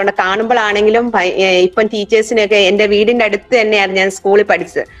ഓർക്കാറുണ്ട്. കാണുമ്പോഴാണെങ്കിലും ഇപ്പം ടീച്ചേഴ്സിനെയൊക്കെ എൻ്റെ വീടിന്റെ അടുത്ത് തന്നെയായിരുന്നു ഞാൻ സ്കൂളിൽ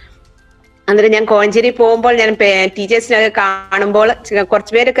പഠിച്ചത്. അന്നേരം ഞാൻ കോഴഞ്ചേരി പോകുമ്പോൾ ഞാൻ ടീച്ചേഴ്സിനൊക്കെ കാണുമ്പോൾ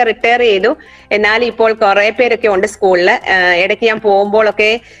കുറച്ച് പേരൊക്കെ റിട്ടയർ ചെയ്തു, എന്നാലും ഇപ്പോൾ കുറെ പേരൊക്കെ ഉണ്ട് സ്കൂളിൽ. ഇടയ്ക്ക് ഞാൻ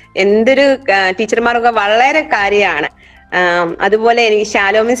പോകുമ്പോഴൊക്കെ എന്തൊരു ടീച്ചർമാരൊക്കെ വളരെ കാര്യമാണ്. അതുപോലെ എനിക്ക്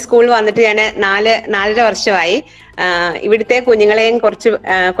ശാലോമി സ്കൂളിൽ വന്നിട്ട് ഞാൻ 4.5 വർഷമായി. ഇവിടുത്തെ കുഞ്ഞുങ്ങളെയും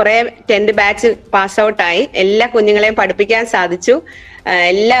കുറെ 10th ബാച്ച് പാസ് ഔട്ടായി. എല്ലാ കുഞ്ഞുങ്ങളെയും പഠിപ്പിക്കാൻ സാധിച്ചു.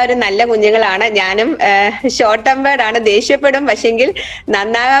 എല്ലാവരും നല്ല കുഞ്ഞുങ്ങളാണ്. ഞാനും ഷോർട്ട് ടെമ്പേർഡ് ആണ്, ദേഷ്യപ്പെടും. പക്ഷെങ്കിൽ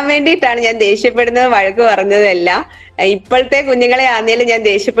നന്നാകാൻ വേണ്ടിയിട്ടാണ് ഞാൻ ദേഷ്യപ്പെടുന്നത്, വഴക്ക് പറഞ്ഞതും എല്ലാം. ഇപ്പോഴത്തെ കുഞ്ഞുങ്ങളെ ആണെങ്കിലും ഞാൻ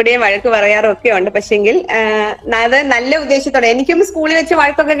ദേഷ്യപ്പെടുകയും വഴക്ക് പറയാറും ഒക്കെ ഉണ്ട്. പക്ഷെങ്കിൽ അത് നല്ല ഉദ്ദേശത്തോടെ. എനിക്കും സ്കൂളിൽ വെച്ച്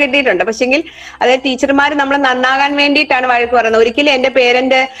വഴക്കൊക്കെ കിട്ടിയിട്ടുണ്ട്. പക്ഷെങ്കിൽ അത് ടീച്ചർമാർ നമ്മൾ നന്നാകാൻ വേണ്ടിയിട്ടാണ് വഴക്ക് പറയുന്നത്. ഒരിക്കലും എന്റെ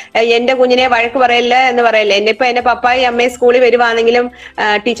പേരന്റ് എന്റെ കുഞ്ഞിനെ വഴക്ക് പറയില്ല എന്ന് പറയില്ല. ഇപ്പൊ എന്റെ പപ്പായും അമ്മയും സ്കൂളിൽ വരുവാണെങ്കിലും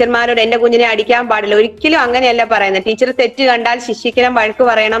ടീച്ചർമാരോട് എന്റെ കുഞ്ഞിനെ അടിക്കാൻ പാടില്ല, ഒരിക്കലും അങ്ങനെയല്ല പറയുന്നത്. ടീച്ചർ തെറ്റ് കണ്ടാൽ ശിക്ഷിക്കണം, വഴക്ക്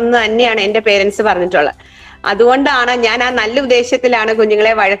പറയണം എന്ന് തന്നെയാണ് എന്റെ പേരൻസ് പറഞ്ഞിട്ടുള്ളത്. അതുകൊണ്ടാണ് ഞാൻ ആ നല്ല ഉദ്ദേശത്തിലാണ്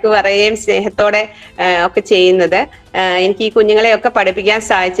കുഞ്ഞുങ്ങളെ വഴക്ക് പറയുകയും സ്നേഹത്തോടെ ഒക്കെ ചെയ്യുന്നത്. എനിക്ക് ഈ കുഞ്ഞുങ്ങളെയൊക്കെ പഠിപ്പിക്കാൻ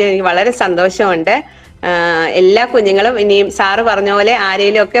സാധിച്ചത് എനിക്ക് വളരെ സന്തോഷമുണ്ട്. എല്ലാ കുഞ്ഞുങ്ങളും ഇനിയും സാറ് പറഞ്ഞ പോലെ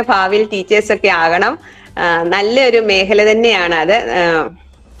ആരെങ്കിലും ഒക്കെ ഭാവിയിൽ ടീച്ചേഴ്സ് ഒക്കെ ആകണം. നല്ലൊരു മേഖല തന്നെയാണ് അത്.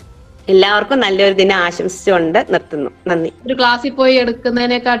 എല്ലാവർക്കും നല്ലൊരു ദിനം ആശംസിച്ചുകൊണ്ട് നിർത്തുന്നു. നന്ദി. ഒരു ക്ലാസ്സിൽ പോയി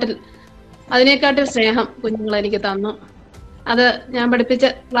അതിനേക്കാട്ടിൽ സ്നേഹം കുഞ്ഞുങ്ങൾ എനിക്ക് തന്നു. അത് ഞാൻ പഠിപ്പിച്ച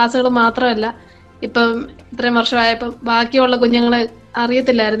ക്ലാസ്സുകൾ മാത്രമല്ല, ഇപ്പം ഇത്രയും വർഷമായപ്പം ബാക്കിയുള്ള കുഞ്ഞുങ്ങളെ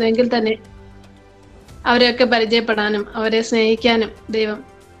അറിയത്തില്ലായിരുന്നു എങ്കിൽ തന്നെ അവരെയൊക്കെ പരിചയപ്പെടാനും അവരെ സ്നേഹിക്കാനും ദൈവം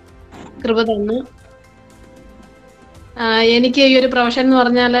കൃപ തന്നു. എനിക്ക് ഈ ഒരു പ്രൊഫഷൻ എന്ന്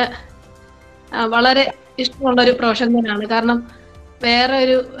പറഞ്ഞാൽ വളരെ ഇഷ്ടമുള്ളൊരു പ്രൊഫഷൻ തന്നെയാണ്. കാരണം വേറെ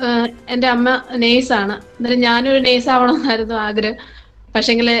ഒരു എൻ്റെ അമ്മ നേഴ്സാണ്, എന്നാലും ഞാനൊരു നേഴ്സ് ആവണമെന്നായിരുന്നു ആഗ്രഹം.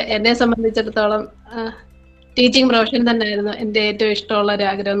 പക്ഷെങ്കിൽ എന്നെ സംബന്ധിച്ചിടത്തോളം ടീച്ചിങ് പ്രൊഫഷൻ തന്നെയായിരുന്നു എൻ്റെ ഏറ്റവും ഇഷ്ടമുള്ള ഒരു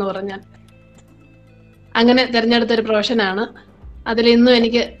ആഗ്രഹം എന്ന് പറഞ്ഞാൽ. അങ്ങനെ തിരഞ്ഞെടുത്തൊരു പ്രൊഫഷനാണ്. അതിൽ ഇന്നും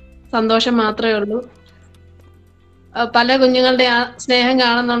എനിക്ക് സന്തോഷം മാത്രമേ ഉള്ളൂ. പല കുഞ്ഞുങ്ങളുടെ ആ സ്നേഹം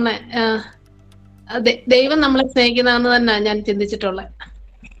കാണുന്നുണ്ട്. ദൈവം നമ്മളെ സ്നേഹിക്കുന്നതെന്ന് തന്നെ ഞാൻ ചിന്തിച്ചിട്ടുള്ളത്.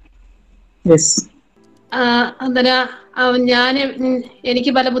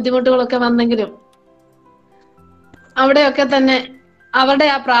 എനിക്ക് പല ബുദ്ധിമുട്ടുകളൊക്കെ വന്നെങ്കിലും അവിടെയൊക്കെ തന്നെ അവരുടെ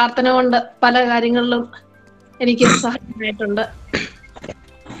ആ പ്രാർത്ഥന കൊണ്ട് പല കാര്യങ്ങളിലും എനിക്ക് സഹായമായിട്ടുണ്ട്.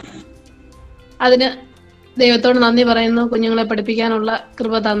 അതിന് ദൈവത്തോട് നന്ദി പറയുന്നു. കുഞ്ഞുങ്ങളെ പഠിപ്പിക്കാനുള്ള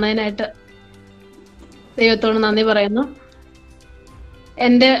കൃപ തന്നതിനായിട്ട് ദൈവത്തോട് നന്ദി പറയുന്നു.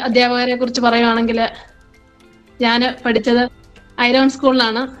 എൻ്റെ അധ്യാപകരെ കുറിച്ച് പറയുവാണെങ്കിൽ, ഞാൻ പഠിച്ചത് ഐരോൺ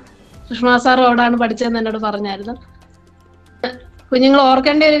സ്കൂളിലാണ്. സുഷമ സാറും അവിടെയാണ് പഠിച്ചതെന്ന് എന്നോട് പറഞ്ഞായിരുന്നു. കുഞ്ഞുങ്ങൾ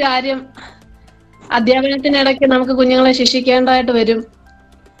ഓർക്കേണ്ട ഒരു കാര്യം, അധ്യാപനത്തിനിടയ്ക്ക് നമുക്ക് കുഞ്ഞുങ്ങളെ ശിക്ഷിക്കേണ്ടതായിട്ട് വരും.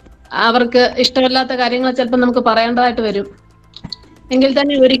 അവർക്ക് ഇഷ്ടമില്ലാത്ത കാര്യങ്ങൾ ചിലപ്പോൾ നമുക്ക് പറയേണ്ടതായിട്ട് വരും. എങ്കിൽ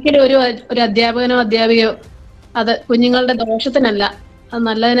തന്നെ ഒരിക്കലും ഒരു അധ്യാപകനോ അധ്യാപികയോ അത് കുഞ്ഞുങ്ങളുടെ ദോഷത്തിനല്ല, അത്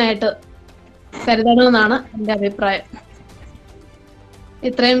നല്ലതിനായിട്ട് കരുതണമെന്നാണ് എൻ്റെ അഭിപ്രായം.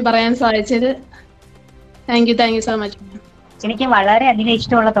 ഇത്രയും പറയാൻ സാധിച്ചത് താങ്ക് യു സോ മച്ച്. എനിക്ക് വളരെയധികം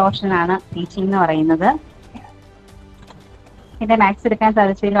ഇഷ്ടമുള്ള പ്രൊഫഷനാണ് ടീച്ചിങ് എന്ന് പറയുന്നത്. എന്റെ മാത്സ് എടുക്കാൻ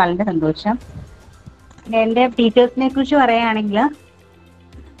സാധിച്ചതിൽ വളരെ സന്തോഷം. പിന്നെ എന്റെ ടീച്ചേഴ്സിനെ കുറിച്ച് പറയുകയാണെങ്കിൽ,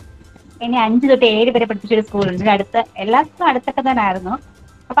 എന്നെ 5 തൊട്ട് 7 വരെ പഠിപ്പിച്ചൊരു സ്കൂളുണ്ട്. എല്ലാവർക്കും അടുത്തൊക്കെ തന്നെ ആയിരുന്നു.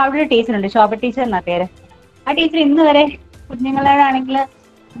 അപ്പൊ അവിടെ ഒരു ടീച്ചറുണ്ട്, ശോഭ ടീച്ചർ എന്നാ പേര്. ആ ടീച്ചർ ഇന്ന് വരെ കുഞ്ഞുങ്ങളോടാണെങ്കിൽ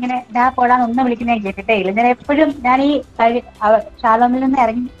ഇങ്ങനെ പോടാന്നൊന്നും വിളിക്കുന്നത് കേട്ടിട്ടേ ഇല്ല. ഞാൻ എപ്പോഴും ഈ ശാലോമിൽ നിന്ന്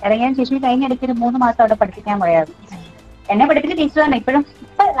ഇറങ്ങിയതിനു ശേഷം കഴിഞ്ഞിടയ്ക്ക് ഒരു 3 മാസം അവിടെ പഠിപ്പിക്കാൻ പോയായിരുന്നു. എന്നെ പഠിപ്പിച്ച ടീച്ചർ തന്നെ ഇപ്പൊ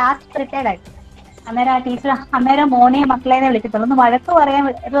ലാസ്റ്റ് റിട്ടയർഡ് ആയി. അന്നേരം ആ ടീച്ചർ മോനെയും മക്കളെയും വിളിച്ചിട്ടുള്ളൂ. ഒന്ന് വഴക്ക് പറയാൻ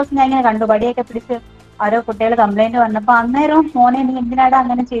ഒരു ദിവസം ഞാൻ ഇങ്ങനെ കണ്ടു, വടിയൊക്കെ പിടിച്ച് ഓരോ കുട്ടികൾ കംപ്ലൈന്റ് വന്നപ്പോ അന്നേരം മോനെ നീ എന്തിനാടാ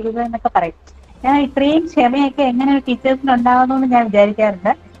അങ്ങനെ ചെയ്തത് എന്നൊക്കെ പറയും. ഞാൻ ഇത്രയും ക്ഷമയൊക്കെ എങ്ങനെ ഒരു ടീച്ചേഴ്സിന് ഉണ്ടാകുന്നു ഞാൻ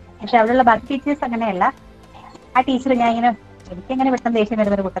വിചാരിക്കാറുണ്ട്. പക്ഷെ അവിടെയുള്ള ബാക്കി ടീച്ചേഴ്സ് അങ്ങനെയല്ല. ആ ടീച്ചർ എനിക്കങ്ങനെ പെട്ടെന്ന് ദേഷ്യം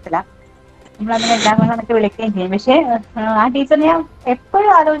വരുന്നൊരു കൂട്ടത്തില. നമ്മളങ്ങനെ എല്ലാവരും വിളിക്കുകയും ചെയ്യും. പക്ഷെ ആ ടീച്ചർ ഞാൻ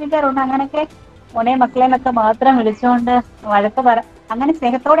എപ്പോഴും ആലോചിക്കാറുണ്ട്, അങ്ങനെയൊക്കെ മോനെ മക്കളെന്നൊക്കെ മാത്രം വിളിച്ചുകൊണ്ട് അങ്ങനെ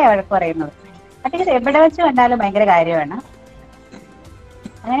സ്നേഹത്തോടെ വഴക്ക് പറയുന്നത്. ആ ടീച്ചർ എവിടെ വെച്ച് കണ്ടാലും ഭയങ്കര കാര്യമാണ്.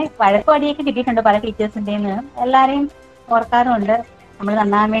 അങ്ങനെ വഴക്കും അടിയൊക്കെ കിട്ടിയിട്ടുണ്ട് പല ടീച്ചേഴ്സിന്റെയും. എല്ലാരെയും ഓർക്കാറുമുണ്ട്. നമ്മൾ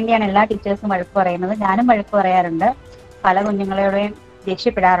നന്നാൻ വേണ്ടിയാണ് എല്ലാ ടീച്ചേഴ്സും വഴക്ക് പറയുന്നത്. ഞാനും വഴക്ക് പറയാറുണ്ട്, പല കുഞ്ഞുങ്ങളോടെയും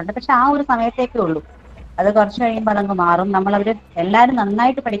ദേഷ്യപ്പെടാറുണ്ട്. പക്ഷെ ആ ഒരു സമയത്തേക്കേ ഉള്ളൂ. അത് കുറച്ച് കഴിയുമ്പോൾ അതങ്ങ് മാറും. എല്ലാവരും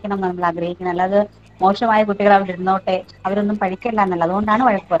നന്നായിട്ട് പഠിക്കണം എന്ന് നമ്മൾ ആഗ്രഹിക്കുന്നത്. അല്ലാതെ മോശമായ കുട്ടികൾ അവിടെ ഇരുന്നോട്ടെ, അവരൊന്നും പഠിക്കണ്ട എന്നല്ല. അതുകൊണ്ടാണ്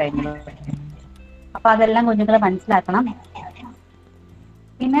വഴക്ക് പറയുന്നത്. അപ്പൊ അതെല്ലാം കുഞ്ഞുങ്ങളെ മനസ്സിലാക്കണം.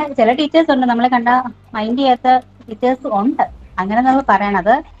 പിന്നെ ചില ടീച്ചേഴ്സ് ഉണ്ട്, നമ്മളെ കണ്ട മൈൻഡ് ചെയ്യാത്ത ടീച്ചേഴ്സ് ഉണ്ട്. അങ്ങനെ നമ്മൾ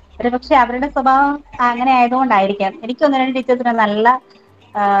പറയണത് ഒരു പക്ഷെ അവരുടെ സ്വഭാവം അങ്ങനെ ആയതുകൊണ്ടായിരിക്കാം. എനിക്ക് 1-2 ടീച്ചേഴ്സിന് നല്ല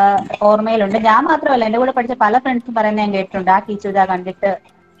ഓർമ്മയിലുണ്ട്. ഞാൻ മാത്രമല്ല, എന്റെ കൂടെ പഠിച്ച പല ഫ്രണ്ട്സും പറയുന്നത് ഞാൻ കേട്ടിട്ടുണ്ട്. ആ ടീച്ചർ ഇതാ കണ്ടിട്ട്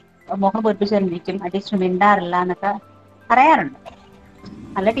മുഖം പൊരിപ്പിച്ചിരിക്കും, ആ ടീച്ചർ മിണ്ടാറില്ല എന്നൊക്കെ പറയാറുണ്ട്.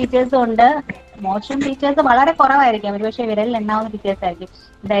 നല്ല ടീച്ചേഴ്സും ഉണ്ട്, മോശം ടീച്ചേഴ്സ് വളരെ കുറവായിരിക്കും. ഒരുപക്ഷെ വിരലിൽ എണ്ണാവുന്ന ടീച്ചേഴ്സ് ആയിരിക്കും.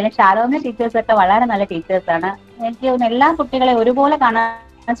 എന്തായാലും ശാലോമിലെ ടീച്ചേഴ്സ് ഒക്കെ വളരെ നല്ല ടീച്ചേഴ്സാണ്. എനിക്ക് തോന്നുന്നു എല്ലാ കുട്ടികളെ ഒരുപോലെ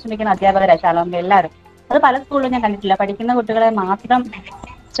കാണാൻ ശ്രമിക്കുന്ന അധ്യാപകരാണ് ശാലോമിലെ എല്ലാവരും. അത് പല സ്കൂളിലും ഞാൻ കണ്ടിട്ടില്ല. പഠിക്കുന്ന കുട്ടികളെ മാത്രം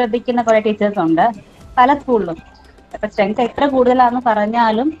ശ്രദ്ധിക്കുന്ന കുറെ ടീച്ചേഴ്സ് ഉണ്ട് പല സ്കൂളിലും. അപ്പൊ സ്ട്രെങ്ത് എത്ര കൂടുതലാണെന്ന്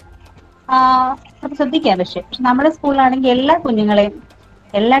പറഞ്ഞാലും ശ്രദ്ധിക്കാം. പക്ഷെ നമ്മുടെ സ്കൂളിലാണെങ്കിൽ എല്ലാ കുഞ്ഞുങ്ങളെയും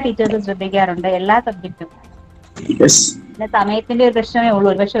എല്ലാ ടീച്ചേഴ്സും ശ്രദ്ധിക്കാറുണ്ട്, എല്ലാ സബ്ജക്റ്റും. പിന്നെ സമയത്തിന്റെ ഒരു പ്രശ്നമേ ഉള്ളൂ.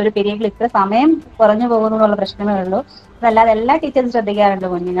 ഒരുപക്ഷെ ഒരു പീരീഡിൽ ഇത്ര സമയം കുറഞ്ഞു പോകുന്നു എന്നുള്ള പ്രശ്നമേ ഉള്ളൂ. അതല്ലാതെ എല്ലാ ടീച്ചേഴ്സും ശ്രദ്ധിക്കാറുണ്ട്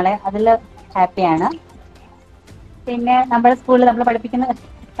കുഞ്ഞുങ്ങളെ. അതിൽ ഹാപ്പിയാണ്. പിന്നെ നമ്മുടെ സ്കൂളിൽ നമ്മൾ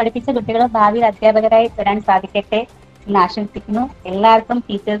പഠിപ്പിച്ച കുട്ടികൾ ഭാവിയിൽ അധ്യാപകരായി വരാൻ സാധിക്കട്ടെ എന്ന് ആശംസിക്കുന്നു. എല്ലാവർക്കും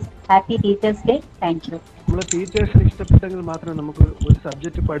happy teachers day. Thank you. നമ്മൾ ടീച്ചേഴ്സിന് ഇഷ്ടപ്പെട്ടെങ്കിൽ മാത്രമേ നമുക്ക് ഒരു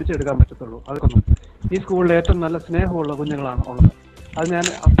സബ്ജക്റ്റ് പഠിച്ചെടുക്കാൻ പറ്റത്തുള്ളൂ. അതൊന്നും ഈ സ്കൂളിൽ ഏറ്റവും നല്ല സ്നേഹമുള്ള കുഞ്ഞുങ്ങളാണ് ഉള്ളത്. അത് ഞാൻ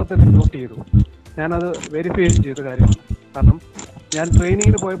അപ്പത്തെ നോട്ട് ചെയ്തു. ഞാനത് വെരിഫൈ ചെയ്ത കാര്യമാണ്. കാരണം ഞാൻ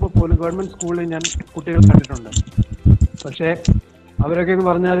ട്രെയിനിങ്ങിന് പോയപ്പോൾ പോലും ഗവൺമെൻറ് സ്കൂളിൽ ഞാൻ കുട്ടികൾ കണ്ടിട്ടുണ്ട്. പക്ഷേ അവരൊക്കെ എന്ന്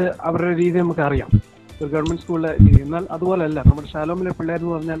പറഞ്ഞാൽ അവരുടെ രീതി നമുക്കറിയാം, ഒരു ഗവൺമെൻറ് സ്കൂളിലെ രീതി. എന്നാൽ അതുപോലെയല്ല നമ്മുടെ ശാലോമിലെ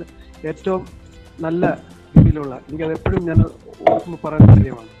പിള്ളേരെന്ന് പറഞ്ഞാൽ ഏറ്റവും നല്ല രീതിയിലുള്ള, എനിക്കത് എപ്പോഴും ഞാൻ പറയുന്ന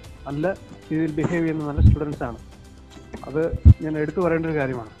കാര്യമാണ്. നല്ല രീതിയിൽ ബിഹേവ് ചെയ്യുന്ന നല്ല സ്റ്റുഡൻസ് ആണ്. അത് ഞാൻ എടുത്തു പറയേണ്ട ഒരു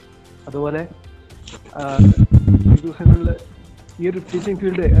കാര്യമാണ്. അതുപോലെ ഈ ദിവസങ്ങളിൽ ഈ ഒരു ടീച്ചിങ്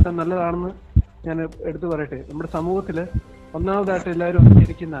ഫീൽഡ് ഏറ്റവും നല്ലതാണെന്ന് ഞാൻ എടുത്തു പറയട്ടെ. നമ്മുടെ സമൂഹത്തിൽ ഒന്നാമതായിട്ട് എല്ലാവരും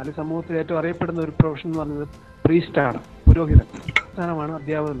അംഗീകരിക്കുന്ന അല്ലെങ്കിൽ സമൂഹത്തിൽ ഏറ്റവും അറിയപ്പെടുന്ന ഒരു പ്രൊഫഷൻ എന്ന് പറയുന്നത് പ്രീസ്റ്റാണ്, പുരോഹിതൻ സ്ഥാനമാണ്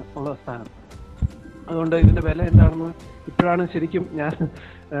അധ്യാപകൻ ഉള്ള സ്ഥാനം. അതുകൊണ്ട് ഇതിൻ്റെ വില എന്താണെന്ന് ഇപ്പോഴാണ് ശരിക്കും ഞാൻ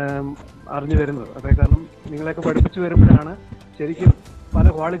അറിഞ്ഞു വരുന്നത്. അതേ കാരണം നിങ്ങളെയൊക്കെ പഠിപ്പിച്ചു വരുമ്പോഴാണ് ശരിക്കും പല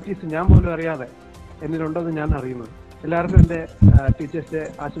ക്വാളിറ്റീസ് ഞാൻ പോലും അറിയാതെ എന്നിലുണ്ടെന്ന് ഞാൻ അറിയുന്നത്. എല്ലാവർക്കും എൻ്റെ ടീച്ചേഴ്സ് ഡേ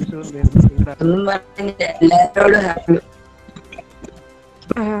ആശംസകൾ നേരുന്നു.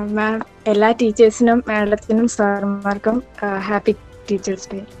 മാം, എല്ലാ ടീച്ചേഴ്സിനും മാഡത്തിനും സാറുമാർക്കും ഹാപ്പി ടീച്ചേഴ്സ്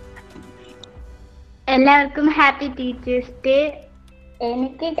ഡേ. എല്ലാവർക്കും ഹാപ്പി ടീച്ചേഴ്സ് ഡേ.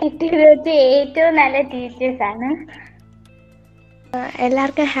 എനിക്ക് കിട്ടിയത് വെച്ച് ഏറ്റവും നല്ല ടീച്ചേഴ്സാണ്.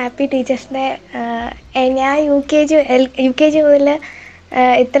 എല്ലാവർക്കും ഹാപ്പി ടീച്ചേഴ്സ് ഡേ. ഞാൻ യു കെ ജി മുതൽ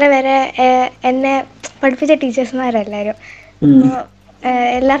ഇത്ര വരെ എന്നെ പഠിപ്പിച്ച ടീച്ചേഴ്സ്മാരെല്ലാവരും.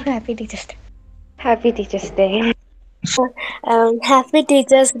 എല്ലാവർക്കും happy teachers day. Happy teachers day. Happy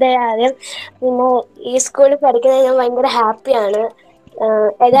teachers day. ആദ്യം പിന്നെ ഈ സ്കൂളിൽ പഠിക്കുന്നത് ഞാൻ ഭയങ്കര ഹാപ്പിയാണ്.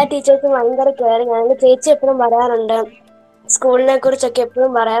 എല്ലാ ടീച്ചേഴ്സും ഭയങ്കര കെയറിങ് ആണ്. ചേച്ചി എപ്പോഴും പറയാറുണ്ട്, സ്കൂളിനെ കുറിച്ചൊക്കെ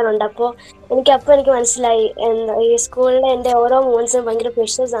എപ്പോഴും പറയാറുണ്ട്. അപ്പോൾ എനിക്ക് മനസ്സിലായി ഈ സ്കൂളിലെ എൻ്റെ ഓരോ മൂമെന്റ്സും ഭയങ്കര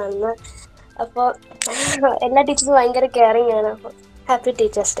പ്രഷ്യസ് ആണെന്ന്. അപ്പോൾ എല്ലാ ടീച്ചേഴ്സും ഭയങ്കര കെയറിങ് ആണ്. അപ്പോൾ ഹാപ്പി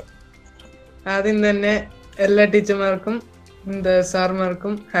ടീച്ചേഴ്സ് ഡേ. ആദ്യം തന്നെ എല്ലാ ടീച്ചർമാർക്കും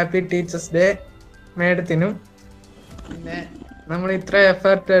സാർമാർക്കും ഹാപ്പി ടീച്ചേഴ്സ് ഡേ. മേഡത്തിനും പിന്നെ നമ്മൾ ഇത്ര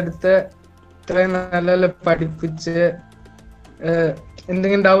എഫേർട്ട് എടുത്ത് ഇത്രയും നല്ല പഠിപ്പിച്ച്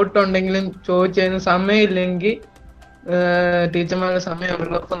എന്തെങ്കിലും ഡൗട്ട് ഉണ്ടെങ്കിലും ചോദിച്ചതിന് സമയമില്ലെങ്കിൽ ടീച്ചർമാരുടെ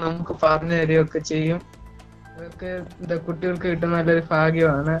സമയമുള്ളപ്പോൾ നമുക്ക് പറഞ്ഞു തരികയൊക്കെ ചെയ്യും. അതൊക്കെ കുട്ടികൾക്ക് കിട്ടുന്ന നല്ലൊരു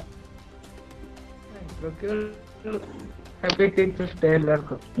ഭാഗ്യമാണ്. ഹാപ്പി ടീച്ചേഴ്സ് ഡേ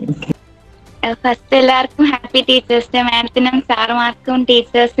എല്ലാവർക്കും. ഫസ്റ്റ് എല്ലാവർക്കും ഹാപ്പി ടീച്ചേഴ്സ് ഡേ. മാഡത്തിനും സാറുമാർക്കും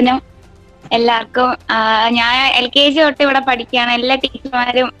ടീച്ചേഴ്സിനും എല്ലാവർക്കും. ഞാൻ LKG തൊട്ട് ഇവിടെ പഠിക്കുകയാണ്. എല്ലാ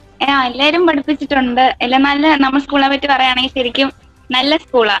ടീച്ചർമാരും എല്ലാവരും പഠിപ്പിച്ചിട്ടുണ്ട്. എല്ലാം നല്ല, നമ്മൾ സ്കൂളിനെ പറ്റി പറയുകയാണെങ്കിൽ ശരിക്കും നല്ല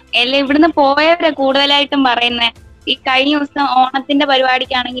സ്കൂളാണ്. എല്ലാം ഇവിടുന്ന് പോയവരെ കൂടുതലായിട്ടും പറയുന്നത്. ഈ കഴിഞ്ഞ ദിവസം ഓണത്തിന്റെ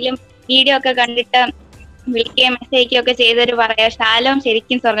പരിപാടിക്കാണെങ്കിലും വീഡിയോ ഒക്കെ കണ്ടിട്ട് വിളിക്കുകയും മെസ്സേജ് അയക്കുകയൊക്കെ ചെയ്തവര് പറയാ ശാലോം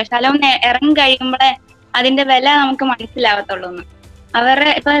ശരിക്കും സ്വർഗം. ശാലോം ഇറങ്ങി കഴിയുമ്പോഴേ അതിന്റെ വില നമുക്ക് മനസ്സിലാവത്തുള്ളൂ.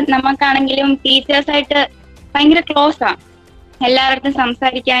 അവരുടെ ഇപ്പൊ നമുക്കാണെങ്കിലും ടീച്ചേഴ്സായിട്ട് ഭയങ്കര ക്ലോസാ, എല്ലാവരുടെ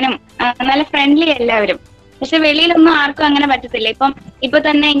സംസാരിക്കാനും നല്ല ഫ്രണ്ട്ലി എല്ലാവരും. പക്ഷെ വെളിയിലൊന്നും ആർക്കും അങ്ങനെ പറ്റത്തില്ല. ഇപ്പൊ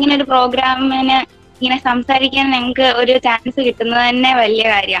തന്നെ ഇങ്ങനെ ഒരു പ്രോഗ്രാമിന് ഇങ്ങനെ സംസാരിക്കാൻ ഞങ്ങൾക്ക് ഒരു ചാൻസ് കിട്ടുന്നത് തന്നെ വലിയ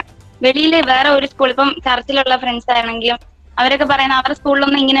കാര്യമാണ്. വെളിയിൽ വേറെ ഒരു സ്കൂൾ, ഇപ്പം ചർച്ചിലുള്ള ഫ്രണ്ട്സ് ആണെങ്കിലും അവരൊക്കെ പറയുന്ന അവരുടെ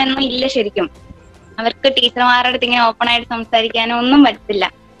സ്കൂളിലൊന്നും ഇങ്ങനെയൊന്നും ഇല്ല. ശരിക്കും അവർക്ക് ടീച്ചർമാരുടെ അടുത്ത് ഇങ്ങനെ ഓപ്പൺ ആയിട്ട് സംസാരിക്കാനോ ഒന്നും പറ്റത്തില്ല.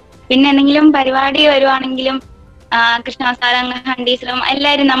 പിന്നെ എന്തെങ്കിലും പരിപാടി വരുവാണെങ്കിലും കൃഷ്ണ സാറും ടീച്ചറും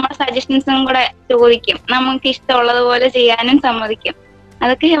എല്ലാവരും നമ്മുടെ സജഷൻസും കൂടെ ചോദിക്കും. നമുക്ക് ഇഷ്ടമുള്ളതുപോലെ ചെയ്യാനും സമ്മതിക്കും.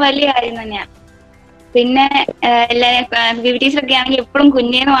 അതൊക്കെ വലിയ കാര്യം തന്നെയാണ്. പിന്നെ എല്ലാവരും ടീച്ചറൊക്കെ ആണെങ്കിൽ എപ്പോഴും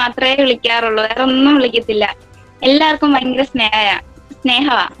കുഞ്ഞേന്ന് മാത്രമേ വിളിക്കാറുള്ളൂ, വേറെ ഒന്നും വിളിക്കത്തില്ല. എല്ലാവർക്കും ഭയങ്കര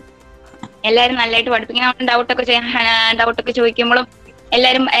സ്നേഹമാണ്. എല്ലാവരും നല്ലതായിട്ട് പഠിപ്പിക്കും. ഡൗട്ടൊക്കെ ചോദിക്കുമ്പോഴും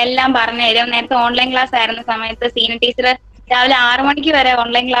എല്ലാവരും എല്ലാം പറഞ്ഞു തരും. നേരത്തെ ഓൺലൈൻ ക്ലാസ് ആയിരുന്ന സമയത്ത് സീനിയർ ടീച്ചർ രാവിലെ 6 മണിക്ക് വരെ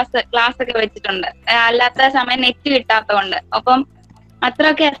ഓൺലൈൻ ക്ലാസ് ഒക്കെ വെച്ചിട്ടുണ്ട്. അല്ലാത്ത സമയം നെറ്റ് കിട്ടാത്തതുകൊണ്ട്. അപ്പം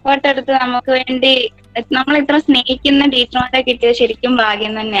അത്രയൊക്കെ എഫേർട്ട് എടുത്ത് നമുക്ക് വേണ്ടി നമ്മൾ ഇത്ര സ്നേഹിക്കുന്ന ടീച്ചർമാരെ കിട്ടിയത് ശരിക്കും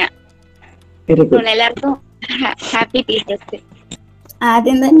ഭാഗ്യം തന്നെയാണ്. എല്ലാവർക്കും ഹാപ്പി ടീച്ചേഴ്സ് ഡേ.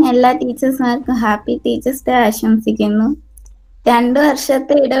 ആദ്യം തന്നെ എല്ലാ ടീച്ചേഴ്സുമാർക്കും ഹാപ്പി ടീച്ചേഴ്സ് ഡേ ആശംസിക്കുന്നു. 2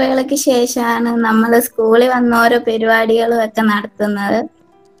 വർഷത്തെ ഇടവേളയ്ക്ക് ശേഷമാണ് നമ്മൾ സ്കൂളിൽ വന്ന ഓരോ പരിപാടികളും ഒക്കെ നടത്തുന്നത്.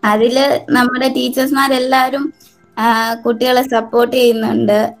 അതില് നമ്മുടെ ടീച്ചേഴ്സ്മാരെല്ലാവരും കുട്ടികളെ സപ്പോർട്ട്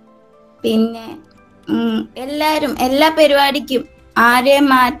ചെയ്യുന്നുണ്ട്. പിന്നെ എല്ലാവരും എല്ലാ പരിപാടിക്കും ആരെയും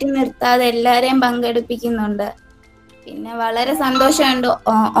മാറ്റി നിർത്താതെ എല്ലാരെയും പങ്കെടുപ്പിക്കുന്നുണ്ട്. പിന്നെ വളരെ സന്തോഷമുണ്ട്.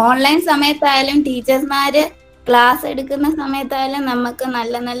 ഓൺലൈൻ സമയത്തായാലും ടീച്ചേഴ്സ്മാര് ക്ലാസ് എടുക്കുന്ന സമയത്തായാലും നമുക്ക്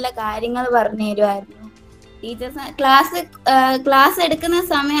നല്ല നല്ല കാര്യങ്ങൾ പറഞ്ഞു തരുമായിരുന്നു. ടീച്ചേഴ്സ് ക്ലാസ് എടുക്കുന്ന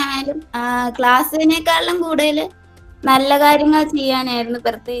സമയമായാലും ക്ലാസ്സിനേക്കാളും കൂടുതൽ നല്ല കാര്യങ്ങൾ ചെയ്യാനായിരുന്നു.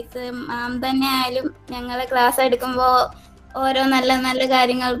 പ്രത്യേകിച്ച് മാം തന്നെ ആയാലും ഞങ്ങളെ ക്ലാസ് എടുക്കുമ്പോൾ ഓരോ നല്ല നല്ല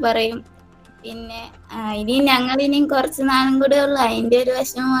കാര്യങ്ങൾ പറയും. പിന്നെ ഇനിയും കുറച്ച് നാളും കൂടെ ഉള്ളു, അതിൻ്റെ ഒരു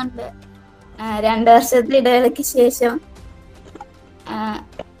വിഷമമുണ്ട്. 2 വർഷത്തെ ഇടവേളയ്ക്ക് ശേഷം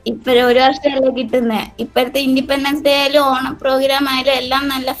ഇപ്പോഴും 1 വർഷമല്ലേ കിട്ടുന്നത്. ഇപ്പോഴത്തെ ഇൻഡിപെൻഡൻസ് ഡേ ആയാലും ഓണം പ്രോഗ്രാം ആയാലും എല്ലാം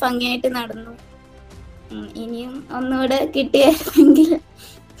നല്ല ഭംഗിയായിട്ട് നടന്നു. ഇനിയും ഒന്നുകൂടെ കിട്ടിയായിരുന്നെങ്കിൽ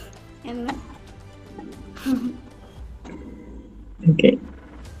എന്ന്.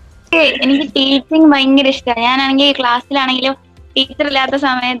 എനിക്ക് ടീച്ചിങ് ഭയങ്കര ഇഷ്ടമാണ്. ഞാനാണെങ്കിൽ ക്ലാസ്സിലാണെങ്കിലും ടീച്ചർ ഇല്ലാത്ത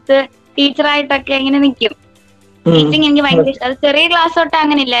സമയത്ത് ടീച്ചറായിട്ടൊക്കെ ഇങ്ങനെ നിൽക്കും. ടീച്ചിങ് എനിക്ക് ഭയങ്കര ഇഷ്ടം. അത് ചെറിയ ക്ലാസ് തൊട്ട്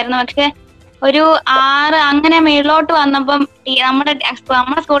അങ്ങനെ ഇല്ലായിരുന്നു, പക്ഷെ ഒരു 6 അങ്ങനെ മേളിലോട്ട് വന്നപ്പം നമ്മുടെ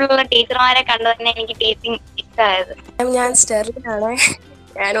സ്കൂളിലുള്ള ടീച്ചർമാരെ കണ്ടു തന്നെ എനിക്ക് ടീച്ചിങ് ഇഷ്ടമായത്. ഞാൻ സ്റ്റെറിലാണ്.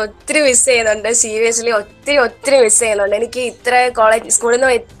 ഞാൻ ഒത്തിരി മിസ് ചെയ്യുന്നുണ്ട്, സീരിയസ്ലി ഒത്തിരി മിസ് ചെയ്യുന്നുണ്ട്. എനിക്ക് ഇത്ര സ്കൂളിൽ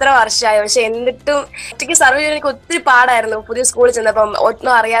നിന്ന് എത്ര വർഷമായി, പക്ഷെ എന്നിട്ടും ഒറ്റയ്ക്ക് സർവൈവ് ചെയ്യാൻ എനിക്ക് ഒത്തിരി പാടായിരുന്നു. പുതിയ സ്കൂളിൽ ചെന്നപ്പം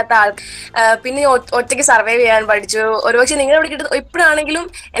ഒന്നും അറിയാത്ത പിന്നെ ഒറ്റയ്ക്ക് സർവൈവ് ചെയ്യാൻ പഠിച്ചു. ഒരുപക്ഷെ നിങ്ങളെ ഇവിടെ കിട്ടുന്ന ഇപ്പോഴാണെങ്കിലും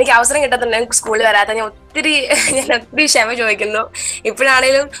എനിക്ക് അവസരം കിട്ടത്തുണ്ട് എനിക്ക് സ്കൂളിൽ വരാത്ത. ഞാൻ ഒത്തിരി ക്ഷമ ചോദിക്കുന്നു.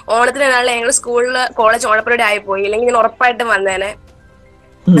 ഇപ്പോഴാണെങ്കിലും ഓണത്തിനാണെങ്കിലും ഞങ്ങൾ കോളേജ് ഓണപ്പരിപാടി ആയിപ്പോയി, ഇല്ലെങ്കിൽ ഞാൻ ഉറപ്പായിട്ടും വന്നേനെ.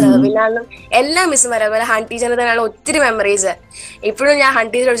 പിന്നെ എല്ലാ മിസ്സുമാരും അതുപോലെ ഹൺ ടീച്ചറിന് തന്നെയാണ് ഒത്തിരി മെമ്മറീസ്. ഇപ്പോഴും ഞാൻ ഹൺ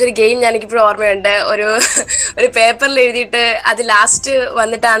ടീച്ചർ പഠിച്ചൊരു ഗെയിം ഞാൻ എനിക്കിപ്പോഴും ഓർമ്മയുണ്ട്. ഒരു പേപ്പറിൽ എഴുതിയിട്ട് അത് ലാസ്റ്റ്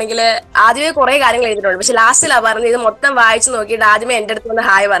വന്നിട്ടാണെങ്കിൽ ആദ്യമേ കുറെ കാര്യങ്ങൾ എഴുതിയിട്ടുണ്ട്, പക്ഷെ ലാസ്റ്റിലാ പറഞ്ഞത് ഇത് മൊത്തം വായിച്ചു നോക്കിയിട്ട് ആദ്യമേ എന്റെ അടുത്ത് വന്ന്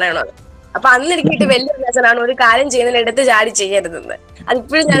ഹായ് പറയണത്. അപ്പൊ അന്ന് എനിക്കിട്ട് വലിയ ലെസനാണ് ഒരു കാര്യം ചെയ്യുന്നതിന് എടുത്ത് ചാടി ചെയ്യരുതെന്ന്.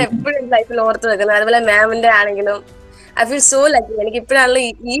 അതിപ്പോഴും ഞാൻ എപ്പോഴും ലൈഫിൽ ഓർത്ത് വെക്കുന്നത്. അതുപോലെ മാമിന്റെ ആണെങ്കിലും ഐ ഫീൽ സോ ലക്കി. എനിക്ക് ഇപ്പോഴാണല്ലോ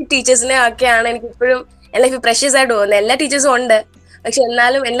ഈ ടീച്ചേഴ്സിനെ ഒക്കെയാണ് എനിക്ക് ഇപ്പോഴും എന്റെ ലൈഫ് പ്രഷ്യസ് ആയിട്ട് തോന്നുന്നത്. എല്ലാ ടീച്ചേഴ്സും ഉണ്ട്, പക്ഷെ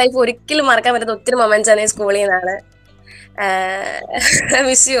എന്നാലും എന്റെ ലൈഫ് ഒരിക്കലും മറക്കാൻ പറ്റാത്ത ഒത്തിരി മൊമെന്റ്സ് ആണ് ഈ സ്കൂളിൽ നിന്നാണ്.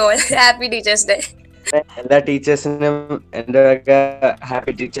 Miss you all. Happy teachers day. എല്ലാ ടീച്ചേഴ്സിനും എന്റെ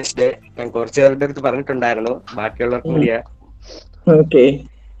ഹാപ്പി ടീച്ചേഴ്സ് ഡേ. ഞാൻ കുറച്ചു പേരുടെ അടുത്ത് പറഞ്ഞിട്ടുണ്ടായിരുന്നു, ബാക്കിയുള്ളവർക്കും കൂടിയാ.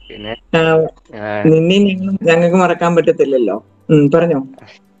 പിന്നെ ഞങ്ങൾക്ക് മറക്കാൻ പറ്റത്തില്ലല്ലോ, പറഞ്ഞോ.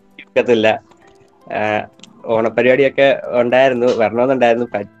 പറ്റത്തില്ല. ഓണപരിപാടിയൊക്കെ ഉണ്ടായിരുന്നു, വരണമെന്നുണ്ടായിരുന്നു,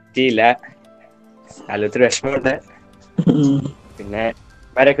 പറ്റിയില്ല. അതിലൊത്തിരി വിഷമമുണ്ട്. പിന്നെ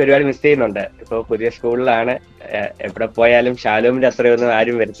അവരൊക്കെ ഒരുപാട് മിസ് ചെയ്യുന്നുണ്ട്. ഇപ്പൊ പുതിയ സ്കൂളിലാണ്, എവിടെ പോയാലും ഷാലോമിന്റെ അത്രയൊന്നും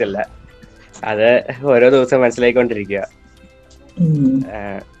ആരും വരത്തില്ല. അത് ഓരോ ദിവസം മനസ്സിലായിക്കൊണ്ടിരിക്കുക.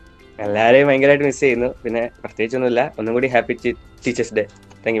 എല്ലാരെയും ഭയങ്കരമായിട്ട് മിസ് ചെയ്യുന്നു. പിന്നെ പ്രത്യേകിച്ചൊന്നുമില്ല. ഒന്നും കൂടി happy teachers day.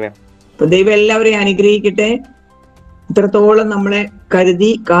 Thank you ma'am. ദൈവം എല്ലാവരെയും അനുഗ്രഹിക്കട്ടെ. ഇത്രത്തോളം നമ്മളെ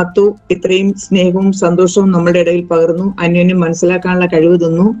കരുതി കാത്തു, ഇത്രയും സ്നേഹവും സന്തോഷവും നമ്മുടെ ഇടയിൽ പകർന്നു, അന്യോന്യം മനസ്സിലാക്കാനുള്ള കഴിവ്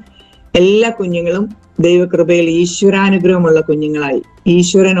തന്നു. എല്ലാ കുഞ്ഞുങ്ങളും ദൈവകൃപയിൽ ഈശ്വരാനുഗ്രഹമുള്ള കുഞ്ഞുങ്ങളായി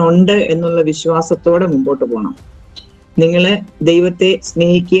ഈശ്വരൻ ഉണ്ട് എന്നുള്ള വിശ്വാസത്തോടെ മുമ്പോട്ട് പോകണം. നിങ്ങള് ദൈവത്തെ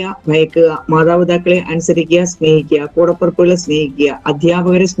സ്നേഹിക്കുക, ഭയക്കുക, മാതാപിതാക്കളെ അനുസരിക്കുക, സ്നേഹിക്കുക, കൂടപ്പുറപ്പുകളെ സ്നേഹിക്കുക,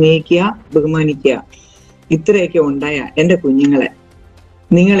 അധ്യാപകരെ സ്നേഹിക്കുക, ബഹുമാനിക്കുക. ഇത്രയൊക്കെ ഉണ്ടായ എന്റെ കുഞ്ഞുങ്ങളെ,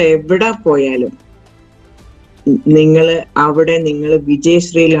 നിങ്ങൾ എവിടെ പോയാലും നിങ്ങൾ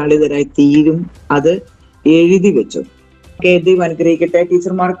വിജയശ്രീലാളിതരായി തീരും. അത് എഴുതി വെച്ചു. ദൈവം അനുഗ്രഹിക്കട്ടെ.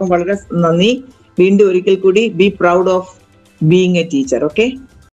 ടീച്ചർമാർക്കും വളരെ നന്ദി. വീണ്ടും ഒരിക്കൽ കൂടി be proud of being A teacher. Okay.